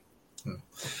discourage me.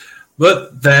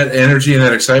 But that energy and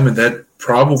that excitement, that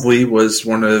probably was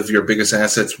one of your biggest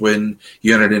assets when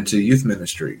you entered into youth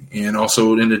ministry and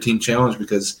also into Teen Challenge,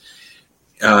 because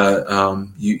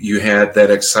you had that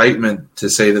excitement to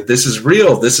say that this is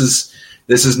real. This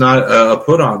is not a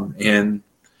put on. And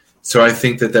so I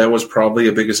think that was probably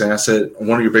one of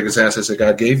your biggest assets that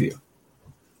God gave you.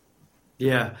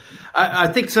 Yeah, I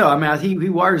think so. I mean, he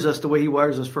wires us the way he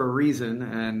wires us for a reason.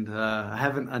 And I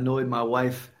haven't annoyed my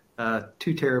wife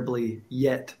too terribly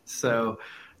yet, so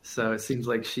it seems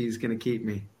like she's going to keep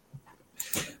me.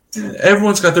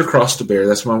 Everyone's got their cross to bear.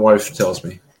 That's what my wife tells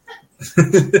me.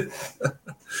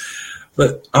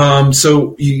 But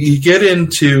so you get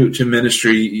into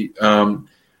ministry.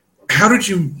 How did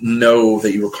you know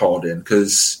that you were called in?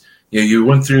 Because you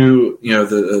went through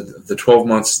the 12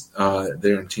 months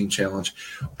there in Teen Challenge.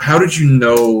 How did you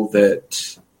know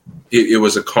that it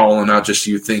was a call and not just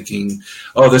you thinking,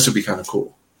 oh, this would be kind of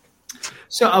cool?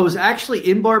 So I was actually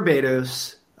in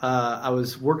Barbados. I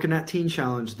was working at Teen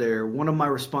Challenge there. One of my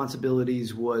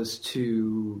responsibilities was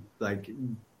to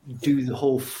do the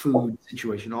whole food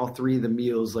situation, all 3 of the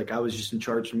meals. Like I was just in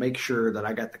charge to make sure that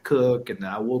I got to cook and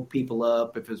that I woke people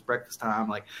up if it was breakfast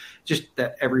time, just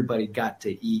that everybody got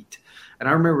to eat. And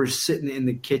I remember sitting in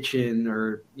the kitchen,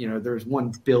 or, there was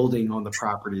one building on the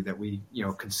property that we,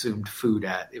 consumed food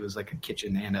at. It was like a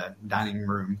kitchen and a dining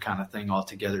room kind of thing all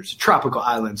together. It's a tropical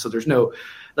island. So there's no,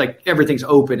 everything's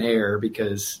open air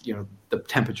because, the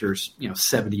temperature's,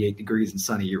 78 degrees and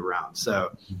sunny year round.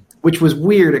 So, which was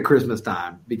weird at Christmas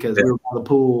time because we were by the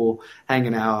pool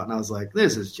hanging out, and I was like,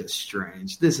 this is just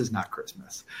strange. This is not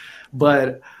Christmas.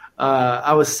 But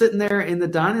I was sitting there in the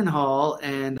dining hall,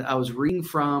 and I was reading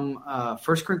from 1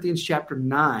 Corinthians chapter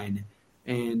 9,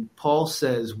 and Paul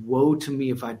says, woe to me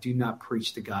if I do not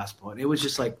preach the gospel. And it was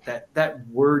just like that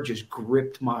word just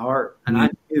gripped my heart. And I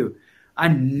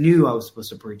knew I was supposed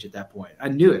to preach at that point. I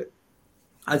knew it.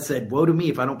 I said, woe to me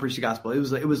if I don't preach the gospel. It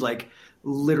was like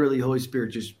literally Holy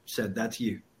Spirit just said, that's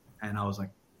you. And I was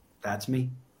like, that's me.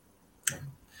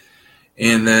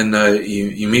 And then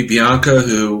you meet Bianca,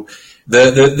 who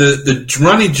the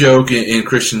running joke in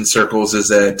Christian circles is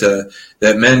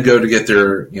that men go to get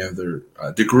their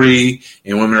degree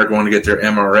and women are going to get their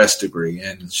MRS degree,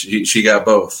 and she got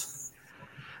both.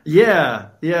 Yeah,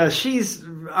 she's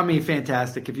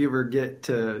fantastic. If you ever get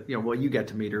to you got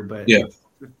to meet her, but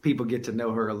people get to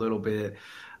know her a little bit.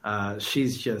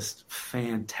 She's just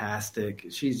fantastic.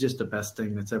 She's just the best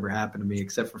thing that's ever happened to me,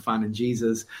 except for finding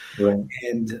Jesus. Right.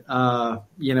 And,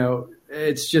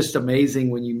 it's just amazing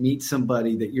when you meet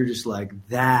somebody that you're just like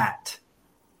that.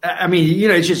 I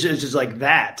mean, it's just like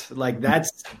that. Like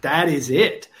that is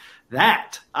it.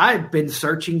 That I've been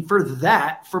searching for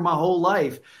that for my whole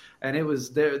life. And it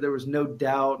was there was no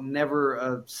doubt, never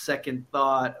a second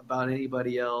thought about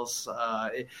anybody else.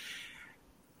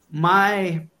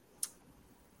 My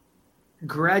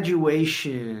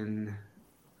graduation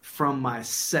from my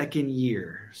second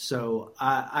year. So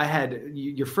I had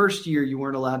your first year, you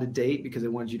weren't allowed to date because they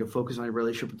wanted you to focus on your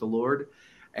relationship with the Lord.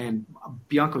 And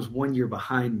Bianca was 1 year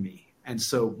behind me. And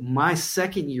so my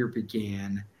second year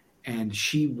began, and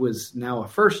she was now a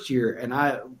first year. And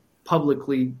I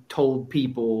publicly told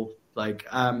people, like,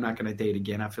 I'm not going to date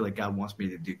again. I feel like God wants me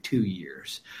to do 2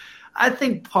 years. I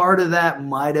think part of that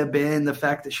might have been the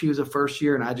fact that she was a first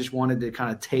year, and I just wanted to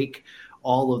kind of take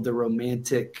all of the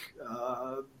romantic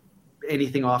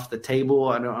anything off the table.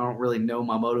 I don't really know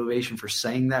my motivation for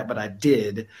saying that, but I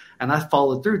did, and I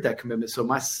followed through with that commitment. So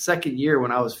my second year,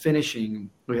 when I was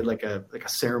finishing, we had like a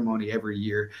ceremony every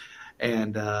year,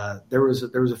 and there was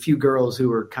a few girls who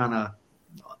were kind of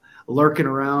lurking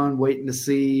around, waiting to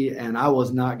see, and I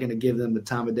was not going to give them the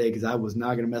time of day because I was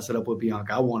not going to mess it up with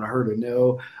Bianca. I wanted her to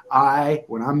know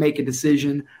when I make a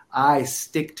decision, I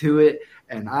stick to it,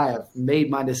 and I have made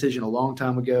my decision a long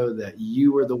time ago that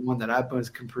you are the one that I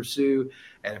can pursue,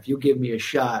 and if you'll give me a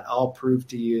shot, I'll prove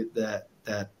to you that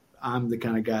I'm the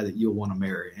kind of guy that you'll want to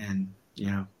marry. And,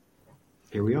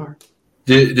 here we are.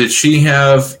 Did she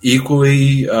have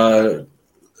equally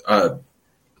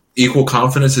equal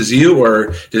confidence as you,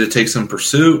 or did it take some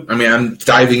pursuit? I mean, I'm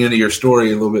diving into your story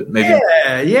a little bit, maybe.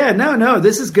 Yeah, no,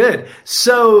 this is good.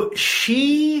 So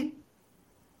she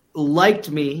liked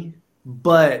me,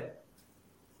 but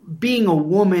being a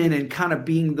woman and kind of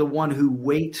being the one who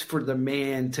waits for the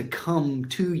man to come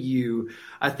to you,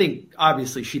 I think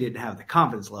obviously she didn't have the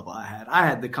confidence level I had. I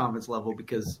had the confidence level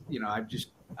because,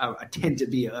 I tend to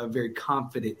be a very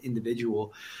confident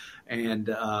individual, and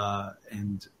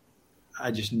I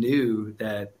just knew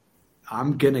that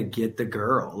I'm going to get the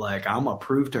girl. Like, I'm going to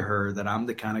prove to her that I'm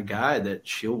the kind of guy that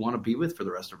she'll want to be with for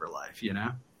the rest of her life,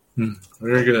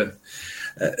 Very good.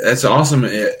 That's awesome.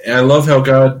 And I love how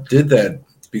God did that,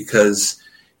 because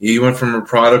you went from a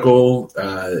prodigal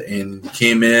and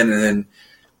came in, and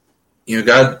then,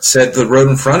 God set the road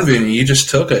in front of you, and you just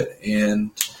took it.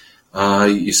 And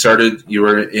you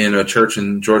were in a church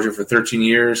in Georgia for 13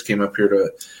 years, came up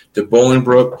here to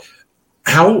Bolingbrook.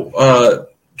 How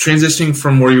transitioning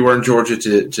from where you were in Georgia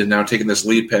to now taking this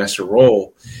lead pastor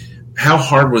role, how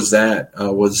hard was that?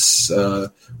 Was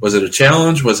it a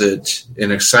challenge? Was it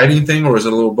an exciting thing, or was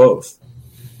it a little both?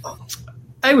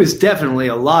 It was definitely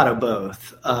a lot of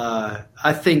both.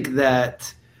 I think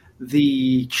that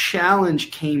the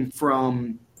challenge came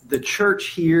from the church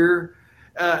here.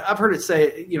 I've heard it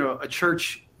say, a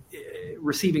church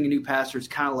receiving a new pastor is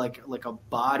kind of like a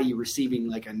body receiving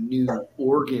like a new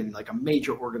organ, like a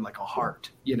major organ, like a heart,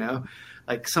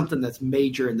 like something that's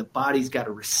major, and the body's got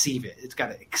to receive it. It's got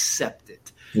to accept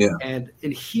it. Yeah. And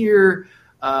here,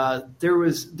 there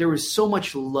was so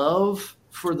much love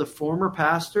for the former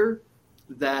pastor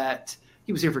that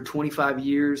he was here for 25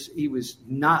 years. He was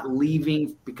not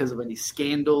leaving because of any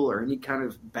scandal or any kind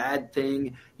of bad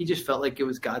thing. He just felt like it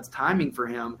was God's timing for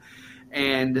him.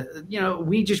 And,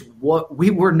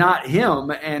 we were not him,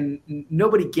 and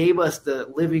nobody gave us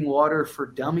the Living Water for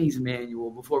Dummies manual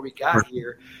before we got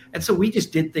here. And so we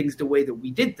just did things the way that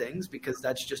we did things, because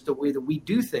that's just the way that we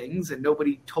do things. And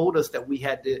nobody told us that we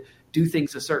had to do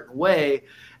things a certain way.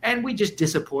 And we just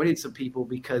disappointed some people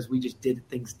because we just did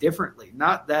things differently.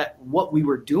 Not that what we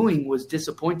were doing was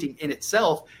disappointing in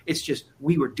itself. It's just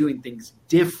we were doing things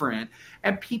different.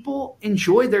 And people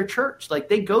enjoy their church. Like,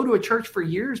 they go to a church for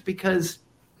years because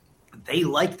they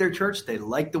like their church. They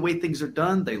like the way things are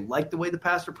done. They like the way the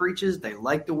pastor preaches. They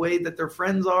like the way that their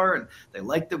friends are. And they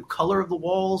like the color of the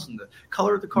walls and the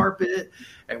color of the carpet.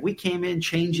 And we came in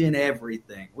changing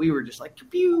everything. We were just like,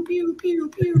 pew, pew, pew,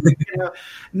 pew,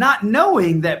 not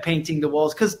knowing that painting the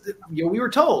walls, because we were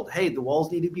told, hey, the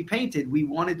walls need to be painted. We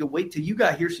wanted to wait till you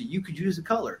got here so you could use the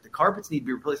color. The carpets need to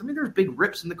be replaced. I mean, there's big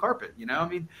rips in the carpet,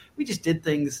 we just did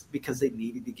things because they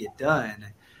needed to get done.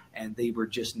 And they were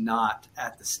just not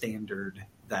at the standard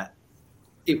that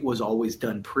it was always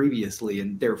done previously,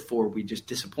 and therefore we just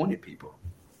disappointed people.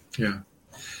 Yeah,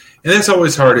 and that's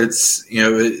always hard. It's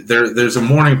there's a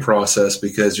mourning process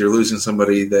because you're losing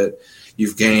somebody that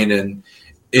you've gained, and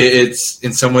it's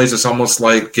in some ways it's almost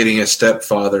like getting a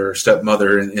stepfather or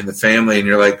stepmother in the family, and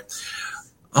you're like,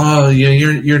 oh, yeah,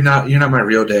 you're not my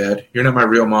real dad. You're not my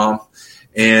real mom.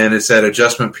 And it's that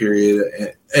adjustment period.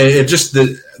 And it just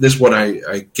this what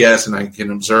I guess, and I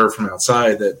can observe from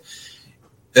outside that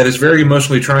is very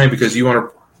emotionally trying, because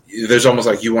there's almost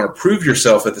like you want to prove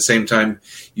yourself at the same time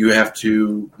you have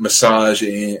to massage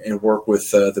and work with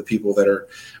the people that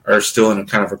are still in a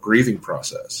kind of a grieving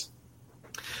process.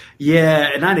 Yeah,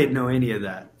 and I didn't know any of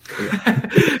that.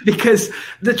 Because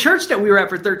the church that we were at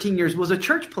for 13 years was a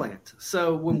church plant.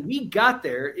 So when we got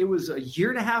there, it was a year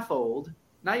and a half old,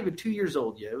 not even 2 years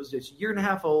old yet. It was just a year and a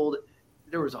half old.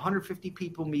 There was 150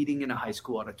 people meeting in a high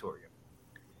school auditorium.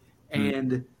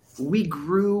 And we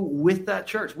grew with that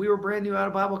church. We were brand new out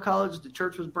of Bible college. The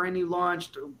church was brand new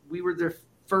launched. We were their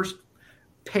first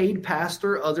paid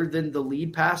pastor other than the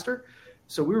lead pastor.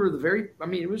 So we were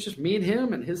it was just me and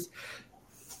him and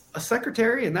a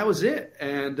secretary, and that was it.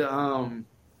 And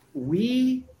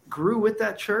we grew with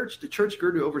that church. The church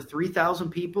grew to over 3,000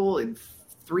 people in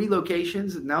 3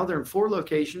 locations, and now they're in 4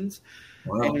 locations.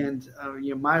 Wow. And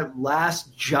my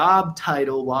last job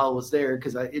title while I was there,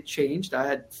 because it changed. I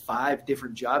had 5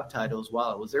 different job titles while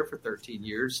I was there for 13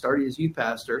 years. Started as youth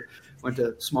pastor, went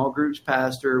to small groups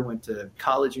pastor, went to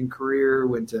college and career,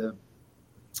 went to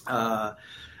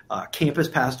campus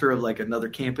pastor of like another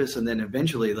campus, and then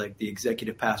eventually like the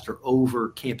executive pastor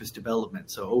over campus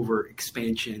development. So over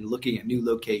expansion, looking at new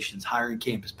locations, hiring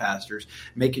campus pastors,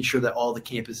 making sure that all the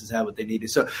campuses have what they needed.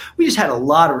 So we just had a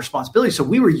lot of responsibility. So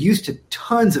we were used to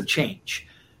tons of change,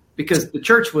 because the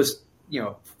church was,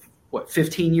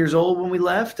 15 years old when we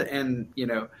left. And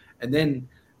then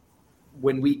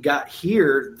when we got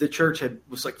here, the church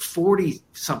was like 40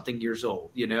 something years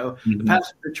old. Mm-hmm.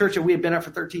 The church that we had been at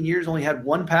for 13 years only had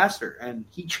one pastor, and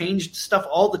he changed stuff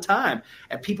all the time,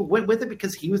 and people went with it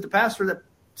because he was the pastor that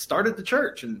started the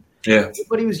church, and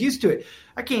everybody was used to it.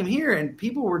 I came here and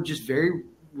people were just very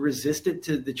resistant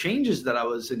to the changes that I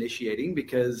was initiating,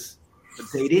 because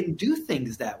they didn't do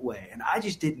things that way. And I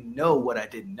just didn't know what I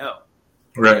didn't know.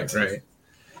 Right.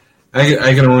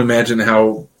 I can only imagine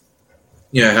how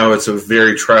it's a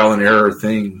very trial and error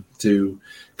thing to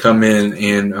come in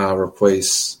and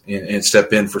replace and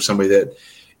step in for somebody that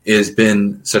has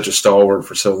been such a stalwart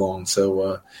for so long.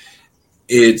 So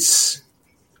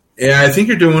I think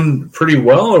you're doing pretty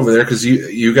well over there, because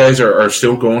you guys are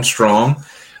still going strong.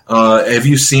 Have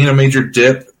you seen a major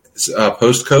dip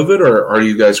post-COVID, or are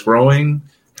you guys growing?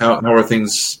 How are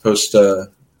things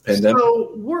post-pandemic?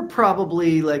 So we're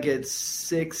probably like at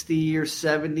 60 or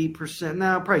 70%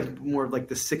 now, probably more like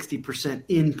the 60%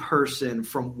 in person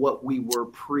from what we were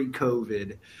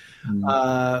pre-COVID.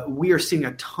 We are seeing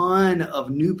a ton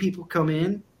of new people come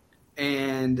in,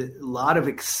 and a lot of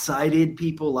excited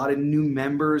people, a lot of new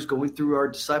members going through our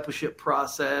discipleship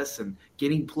process and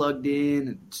getting plugged in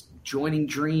and joining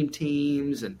dream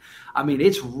teams. And I mean,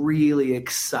 it's really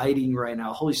exciting right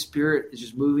now. Holy Spirit is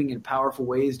just moving in powerful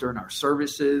ways during our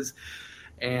services.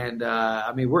 And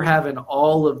we're having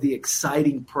all of the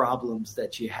exciting problems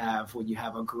that you have when you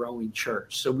have a growing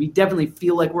church. So we definitely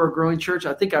feel like we're a growing church.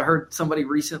 I think I heard somebody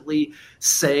recently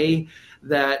say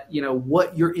that,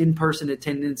 what your in-person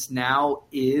attendance now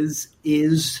is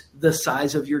the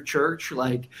size of your church.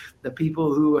 Like the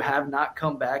people who have not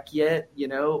come back yet,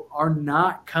 are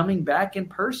not coming back in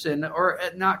person, or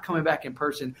not coming back in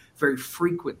person very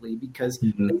frequently, because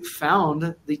they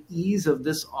found the ease of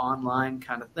this online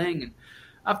kind of thing. And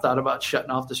I've thought about shutting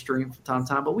off the stream from time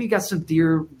to time, but we got some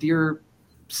dear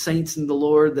saints in the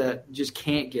Lord that just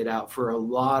can't get out for a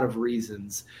lot of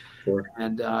reasons. Sure.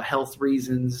 And health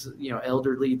reasons,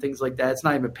 elderly, things like that. It's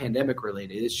not even pandemic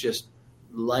related. It's just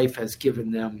life has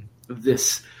given them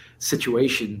this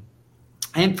situation.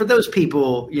 And for those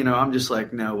people, I'm just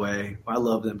like, no way. I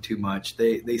love them too much.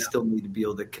 They still need to be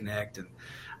able to connect. And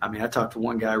I talked to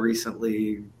one guy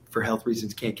recently, for health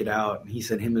reasons, can't get out. And he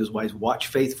said him and his wife watch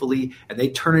faithfully, and they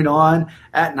turn it on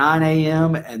at 9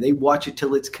 a.m. and they watch it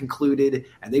till it's concluded,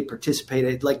 and they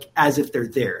participate like as if they're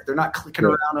there. They're not clicking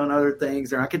around on other things.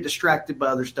 They're not getting distracted by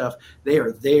other stuff. They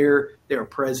are there. They are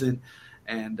present.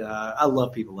 And I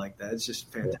love people like that. It's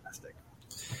just fantastic.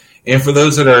 And for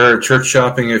those that are church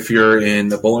shopping, if you're in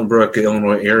the Bolingbrook,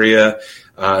 Illinois area,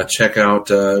 check out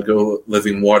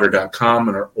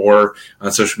golivingwater.com or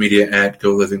on social media at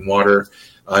golivingwater.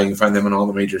 You can find them on all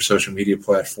the major social media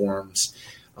platforms.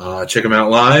 Check them out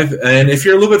live. And if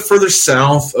you're a little bit further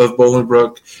south of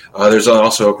Bolingbrook, there's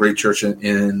also a great church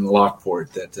in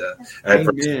Lockport that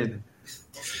Amen.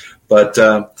 But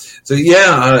I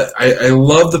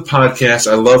love the podcast.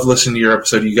 I love listening to your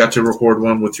episode. You got to record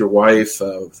one with your wife,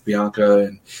 with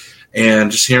Bianca,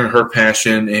 and just hearing her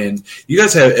passion. And you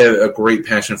guys have a great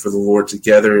passion for the Lord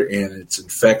together, and it's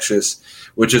infectious,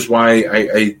 which is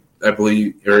why I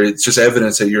believe, or it's just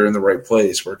evidence that you're in the right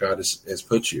place where God has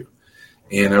put you.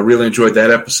 And I really enjoyed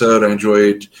that episode. I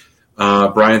enjoyed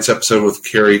Brian's episode with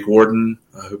Carrie Gordon,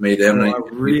 who made Emily. I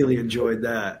really enjoyed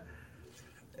that.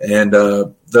 And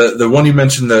the one you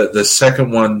mentioned, the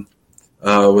second one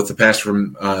with the pastor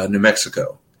from New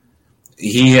Mexico,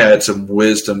 he had some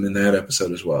wisdom in that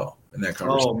episode as well, in that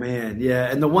conversation. Oh, man, yeah.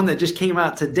 And the one that just came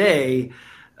out today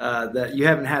that you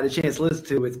haven't had a chance to listen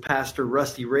to with Pastor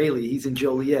Rusty Raley, he's in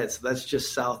Joliet, so that's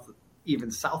just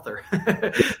even souther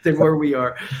than where we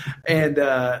are. And,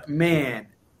 man,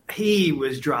 he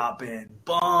was dropping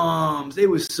bombs. It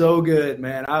was so good,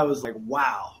 man. I was like,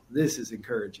 wow, this is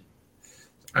encouraging.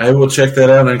 I will check that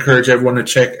out. I encourage everyone to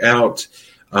check out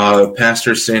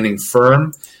Pastor Standing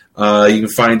Firm. You can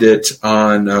find it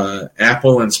on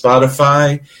Apple and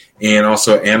Spotify and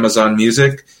also Amazon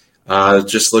Music.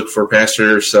 Just look for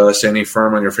Pastor Standing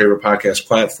Firm on your favorite podcast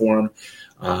platform.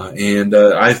 And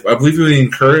I believe you'll be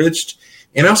encouraged.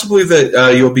 And I also believe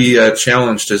that you'll be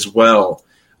challenged as well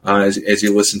as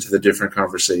you listen to the different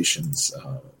conversations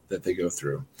that they go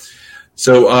through.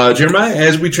 So, Jeremiah,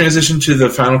 as we transition to the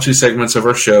final two segments of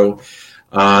our show,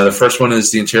 the first one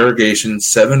is the interrogation,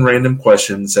 7 random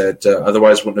questions that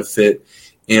otherwise wouldn't have fit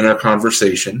in our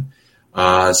conversation.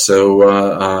 So,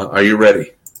 are you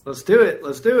ready? Let's do it.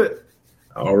 Let's do it.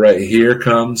 All right, here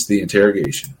comes the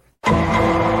interrogation.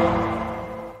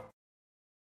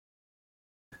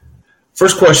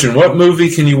 First question, what movie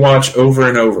can you watch over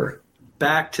and over?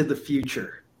 Back to the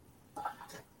Future.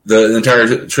 The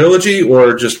entire trilogy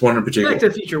or just one in particular? Back to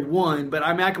the Future 1, but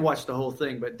I could watch the whole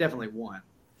thing, but definitely 1.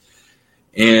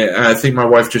 And I think my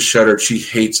wife just shuddered. She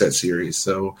hates that series.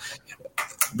 So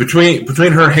between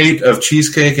her hate of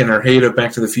Cheesecake and her hate of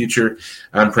Back to the Future,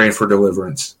 I'm praying for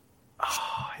deliverance.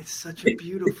 Oh, it's such a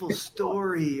beautiful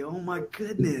story. Oh, my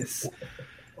goodness.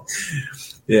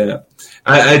 Yeah.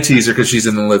 I tease her because she's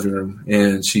in the living room,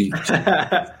 and she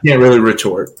can't really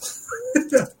retort.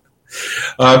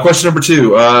 Question number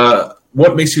 2.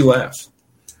 What makes you laugh?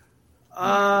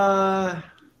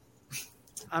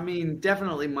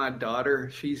 Definitely my daughter.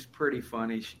 She's pretty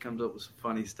funny. She comes up with some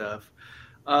funny stuff.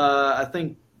 I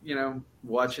think,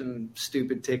 watching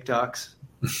stupid TikToks.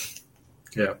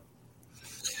 Yeah.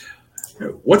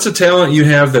 What's a talent you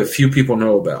have that few people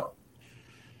know about?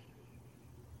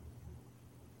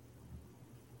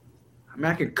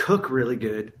 I can cook really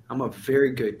good. I'm a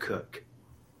very good cook.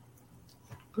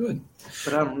 Good.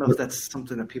 But I don't know if that's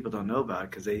something that people don't know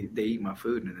about because they eat my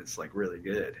food and it's like really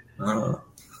good.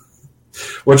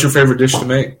 What's your favorite dish to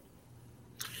make?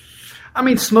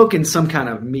 Smoking some kind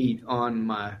of meat on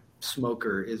my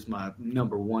smoker is my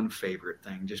number one favorite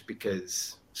thing just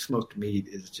because smoked meat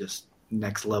is just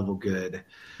next level good.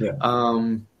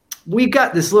 Yeah. We've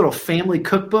got this little family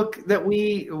cookbook that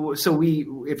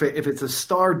if it's a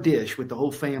star dish with the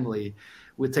whole family,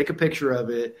 we'll take a picture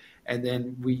of it and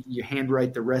then you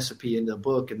handwrite the recipe in the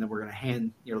book, and then we're going to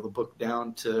hand the book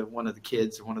down to one of the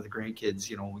kids or one of the grandkids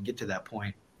when we get to that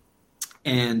point.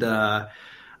 And I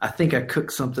think I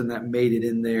cooked something that made it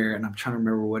in there, and I'm trying to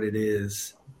remember what it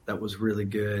is that was really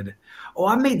good. Oh,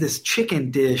 I made this chicken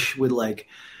dish with like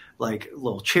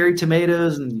little cherry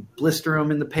tomatoes, and you blister them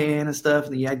in the pan and stuff.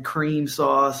 And then you add cream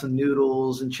sauce and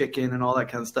noodles and chicken and all that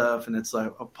kind of stuff. And it's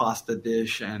like a pasta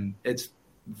dish, and it's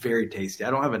very tasty. I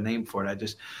don't have a name for it. I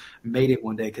just made it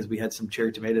one day because we had some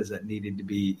cherry tomatoes that needed to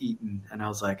be eaten. And I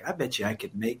was like, I bet you I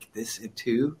could make this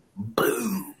into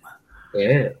boom.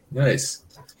 Yeah, nice.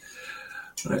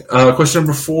 All right. Question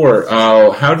number 4.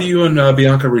 How do you and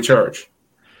Bianca recharge?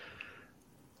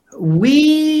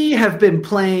 We have been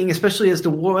playing, especially as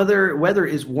the weather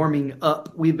is warming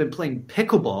up, we've been playing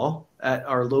pickleball at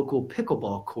our local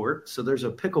pickleball court. So there's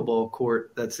a pickleball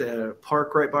court that's at a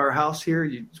park right by our house here.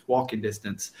 You just walking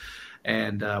distance.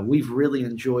 And we've really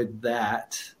enjoyed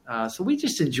that. So we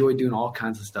just enjoy doing all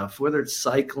kinds of stuff, whether it's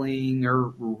cycling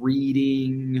or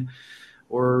reading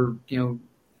or,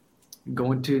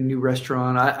 going to a new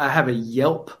restaurant. I have a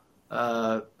Yelp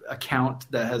account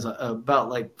that has about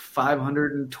like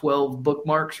 512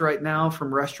 bookmarks right now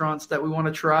from restaurants that we want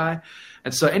to try.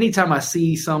 And so anytime I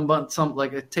see some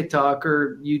like a TikTok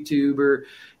or YouTube or,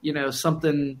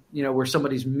 something, where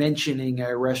somebody's mentioning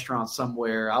a restaurant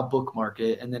somewhere, I'll bookmark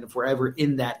it. And then if we're ever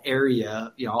in that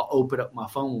area, I'll open up my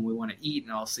phone when we want to eat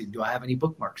and I'll see, do I have any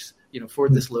bookmarks, for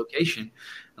this location,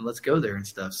 and let's go there and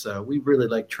stuff. So we really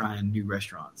like trying new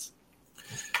restaurants.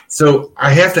 So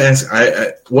I have to ask,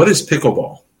 what is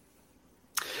pickleball?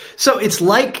 So it's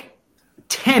like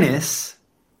tennis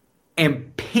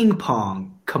and ping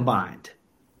pong combined.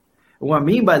 What I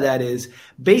mean by that is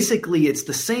basically it's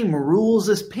the same rules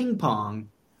as ping pong,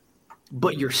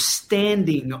 but you're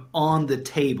standing on the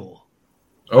table.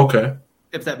 Okay.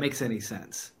 If that makes any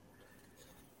sense.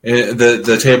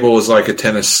 The table is like a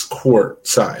tennis court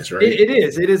size, right? It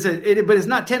is. But it's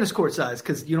not tennis court size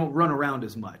because you don't run around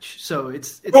as much. So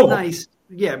it's nice.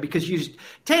 Yeah, because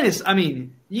tennis, I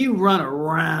mean, you run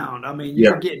around. I mean,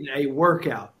 you're getting a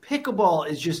workout. Pickleball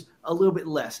is just a little bit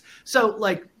less. So,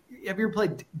 like, have you ever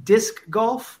played disc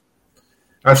golf?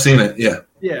 I've seen it, yeah.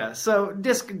 Yeah, so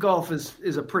disc golf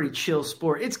is a pretty chill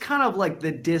sport. It's kind of like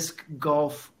the disc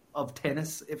golf of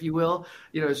tennis, if you will.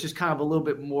 It's just kind of a little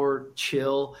bit more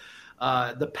chill.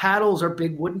 The paddles are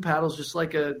big wooden paddles, just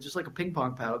like a ping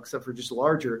pong paddle, except for just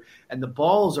larger. And the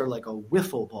balls are like a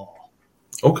wiffle ball.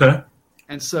 Okay.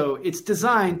 And so it's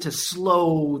designed to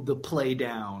slow the play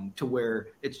down to where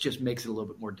it just makes it a little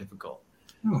bit more difficult.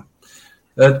 Oh,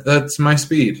 that's my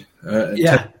speed.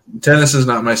 Tennis is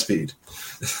not my speed.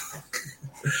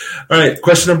 All right,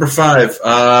 question number 5.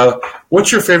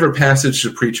 What's your favorite passage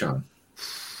to preach on?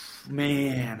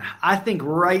 Man, I think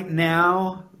right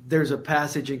now there's a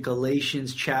passage in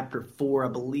Galatians chapter 4. I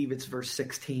believe it's verse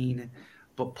 16.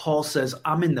 But Paul says,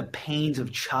 I'm in the pains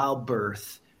of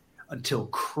childbirth until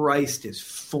Christ is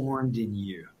formed in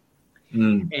you.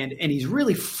 And he's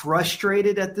really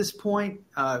frustrated at this point.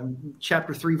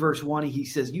 Chapter 3, verse 1, he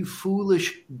says, you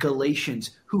foolish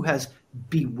Galatians, who has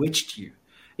bewitched you?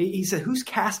 He said, who's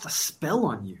cast a spell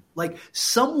on you? Like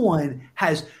someone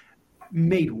has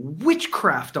made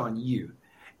witchcraft on you.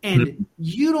 And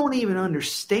you don't even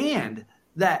understand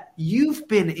that you've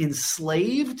been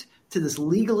enslaved to this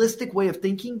legalistic way of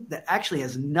thinking that actually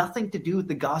has nothing to do with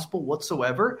the gospel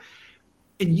whatsoever.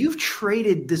 And you've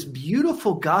traded this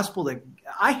beautiful gospel that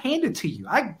I handed to you.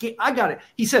 I got it.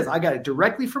 He says, I got it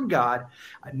directly from God.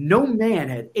 No man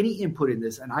had any input in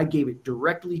this, and I gave it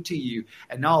directly to you.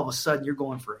 And now all of a sudden you're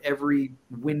going for every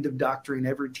wind of doctrine,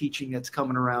 every teaching that's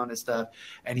coming around and stuff.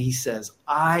 And he says,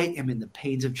 I am in the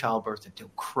pains of childbirth until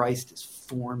Christ is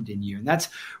formed in you. And that's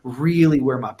really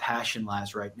where my passion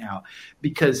lies right now,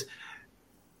 because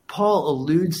Paul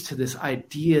alludes to this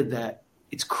idea that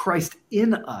it's Christ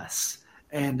in us.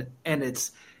 And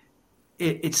it's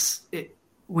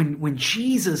when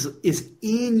Jesus is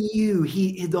in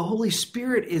you, the Holy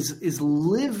Spirit is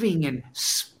living and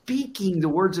speaking the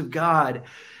words of God.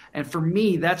 And for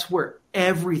me, that's where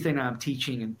everything I'm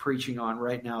teaching and preaching on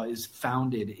right now is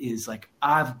founded, is like,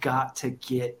 I've got to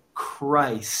get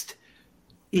Christ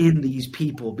in these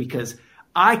people because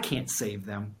I can't save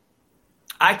them.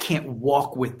 I can't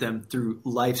walk with them through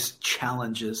life's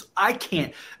challenges. I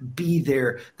can't be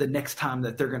there the next time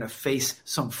that they're going to face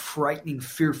some frightening,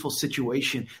 fearful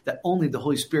situation that only the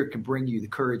Holy Spirit can bring you the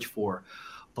courage for.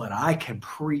 But I can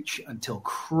preach until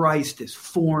Christ is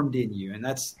formed in you. And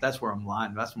that's where I'm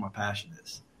lying. That's where my passion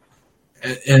is.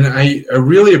 And I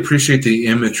really appreciate the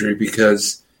imagery,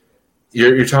 because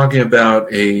you're talking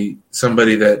about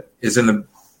somebody that is in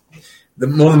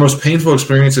one of the most painful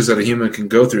experiences that a human can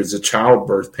go through is the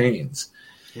childbirth pains.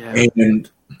 Yeah.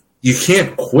 And you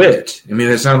can't quit. I mean,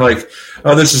 it's not like,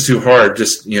 oh, this is too hard,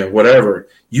 just, whatever.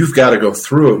 You've got to go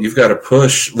through it. You've got to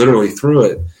push literally through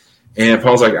it. And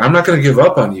Paul's like, I'm not going to give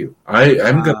up on you.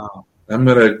 I'm going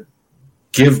to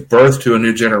give birth to a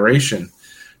new generation.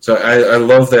 So I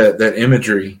love that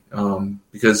imagery,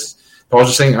 because Paul's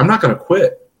just saying, I'm not going to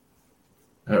quit.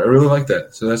 I really like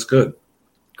that. So that's good.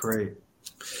 Great.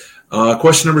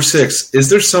 Question number 6. Is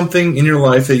there something in your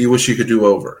life that you wish you could do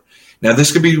over? Now,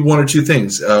 this could be one or two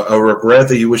things. A regret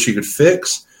that you wish you could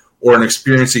fix, or an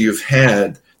experience that you've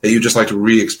had that you'd just like to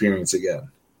re-experience again.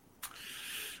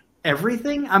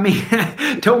 Everything? I mean,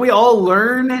 don't we all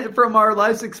learn from our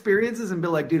life's experiences and be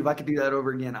like, dude, if I could do that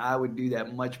over again, I would do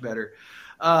that much better.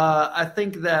 I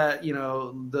think that,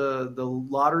 the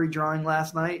lottery drawing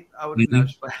last night, I would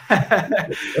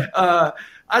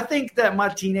I think that my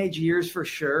teenage years, for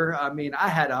sure. I mean, I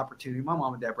had opportunity. My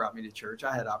mom and dad brought me to church.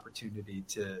 I had opportunity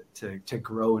to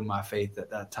grow in my faith at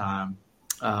that time.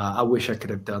 I wish I could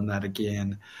have done that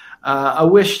again. I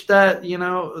wish that,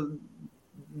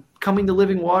 coming to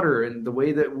Living Water and the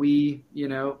way that we,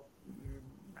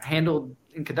 handled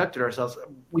and conducted ourselves,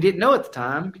 we didn't know at the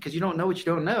time, because you don't know what you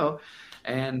don't know.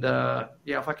 And,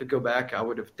 if I could go back, I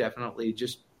would have definitely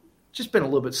just been a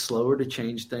little bit slower to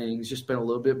change things, just been a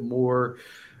little bit more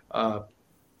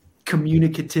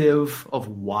communicative of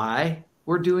why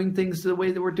we're doing things the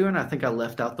way that we're doing. I think I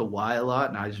left out the why a lot,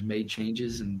 and I just made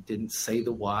changes and didn't say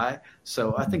the why.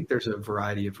 So I think there's a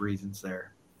variety of reasons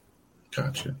there.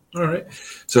 Gotcha. All right.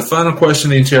 So final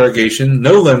question, the interrogation,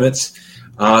 no limits.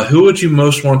 Who would you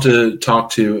most want to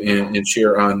talk to and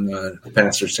share on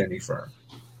Pastor standing firm?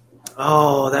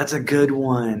 Oh, that's a good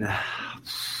one.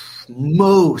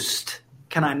 Most.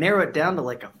 Can I narrow it down to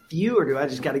like a few, or do I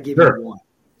just got to give you one?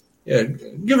 Yeah,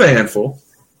 give a handful.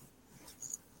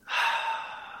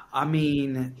 I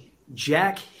mean,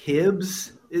 Jack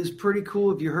Hibbs is pretty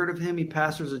cool. Have you heard of him? He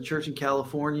pastors a church in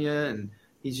California, and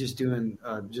he's just doing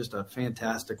just a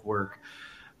fantastic work.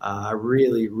 I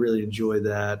really, really enjoy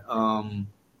that.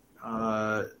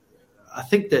 I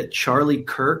think that Charlie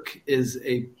Kirk is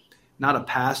not a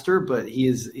pastor, but he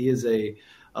is a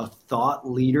thought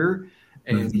leader,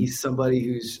 and he's somebody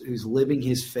who's living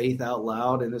his faith out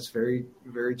loud, and it's very,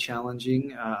 very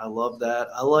challenging. I love that.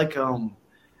 I like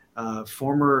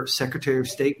former Secretary of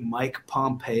State Mike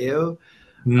Pompeo.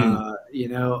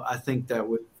 I think that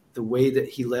with the way that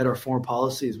he led our foreign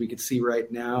policy, as we can see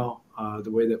right now,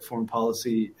 the way that foreign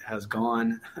policy has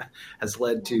gone has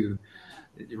led to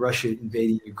Russia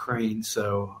invading Ukraine.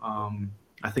 So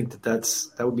I think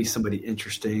that would be somebody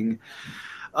interesting.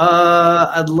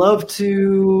 I'd love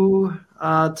to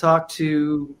talk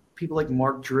to people like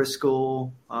Mark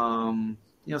Driscoll, some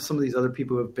of these other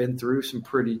people who have been through some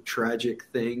pretty tragic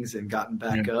things and gotten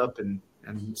back up and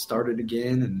started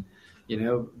again, and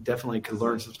definitely could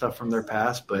learn some stuff from their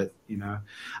past. But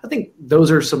I think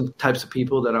those are some types of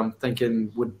people that I'm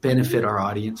thinking would benefit our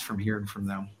audience from hearing from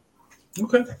them.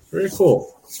 Okay, very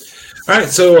cool. All right,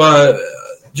 so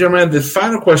Jeremiah, the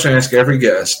final question I ask every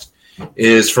guest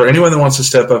is for anyone that wants to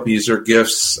step up and use their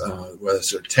gifts, whether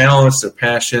it's their talents, their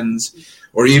passions,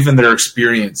 or even their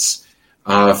experience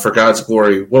for God's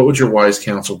glory. What would your wise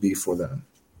counsel be for them?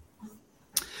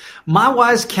 My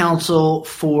wise counsel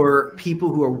for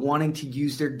people who are wanting to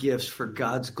use their gifts for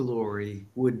God's glory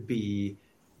would be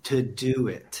to do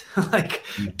it.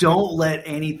 Don't let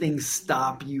anything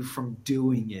stop you from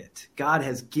doing it. God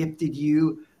has gifted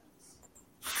you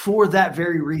for that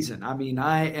very reason. I mean,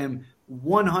 I am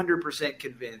 100%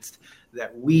 convinced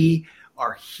that we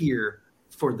are here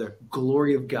for the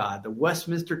glory of God. The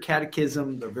Westminster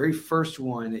Catechism, the very first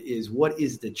one, is what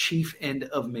is the chief end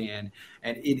of man,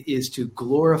 and it is to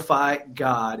glorify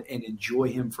God and enjoy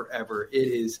him forever. It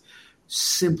is,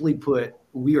 simply put,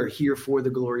 we are here for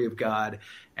the glory of God,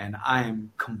 and I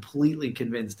am completely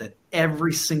convinced that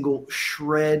every single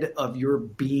shred of your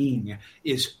being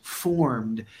is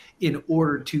formed in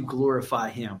order to glorify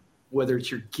him. Whether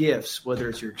it's your gifts, whether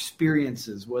it's your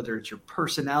experiences, whether it's your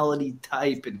personality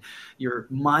type and your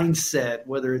mindset,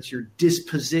 whether it's your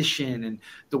disposition and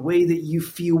the way that you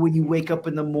feel when you wake up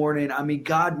in the morning. I mean,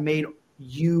 God made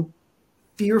you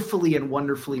fearfully and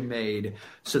wonderfully made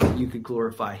so that you could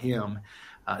glorify him.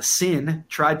 Sin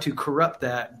tried to corrupt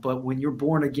that, but when you're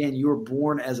born again, you are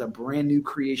born as a brand new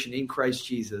creation in Christ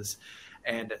Jesus.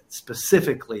 And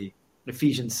specifically,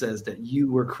 Ephesians says that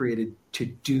you were created to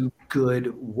do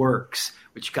good works,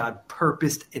 which God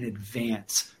purposed in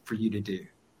advance for you to do.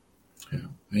 Yeah,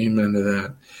 amen to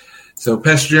that. So,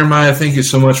 Pastor Jeremiah, thank you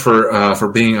so much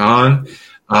for being on.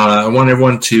 I want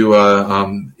everyone to,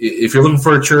 if you're looking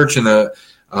for a church in the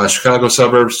Chicago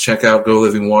suburbs, check out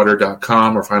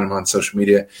golivingwater.com or find them on social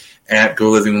media at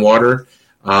golivingwater.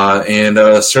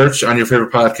 And search on your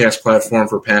favorite podcast platform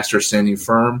for Pastor Standing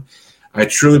Firm. I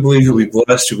truly believe you'll be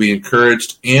blessed, you'll be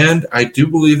encouraged, and I do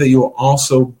believe that you will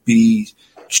also be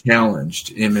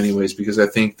challenged in many ways, because I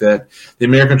think that the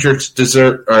American church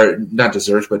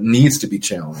needs to be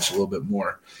challenged a little bit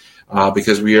more,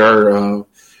 because we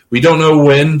don't know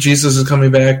when Jesus is coming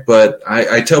back, but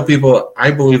I tell people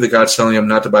I believe that God's telling them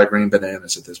not to buy green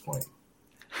bananas at this point.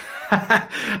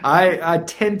 I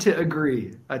tend to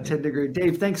agree.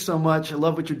 Dave, thanks so much. I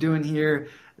love what you're doing here,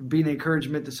 being an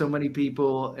encouragement to so many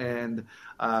people, and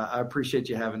I appreciate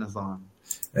you having us on.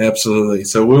 Absolutely.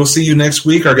 So we'll see you next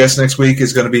week. Our guest next week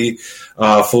is going to be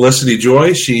Felicity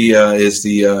Joy. She is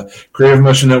the Creative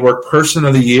Motion Network Person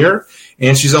of the Year,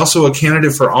 and she's also a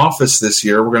candidate for office this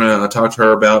year. We're going to talk to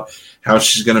her about how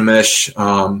she's going to mesh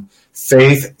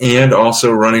faith and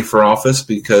also running for office,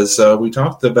 because we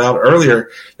talked about earlier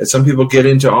that some people get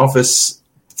into office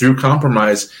through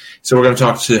compromise. So we're going to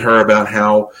talk to her about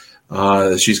how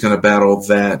she's going to battle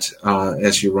that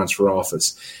as she runs for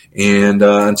office. And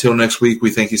until next week, we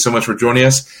thank you so much for joining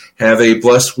us. Have a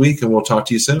blessed week, and we'll talk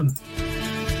to you soon.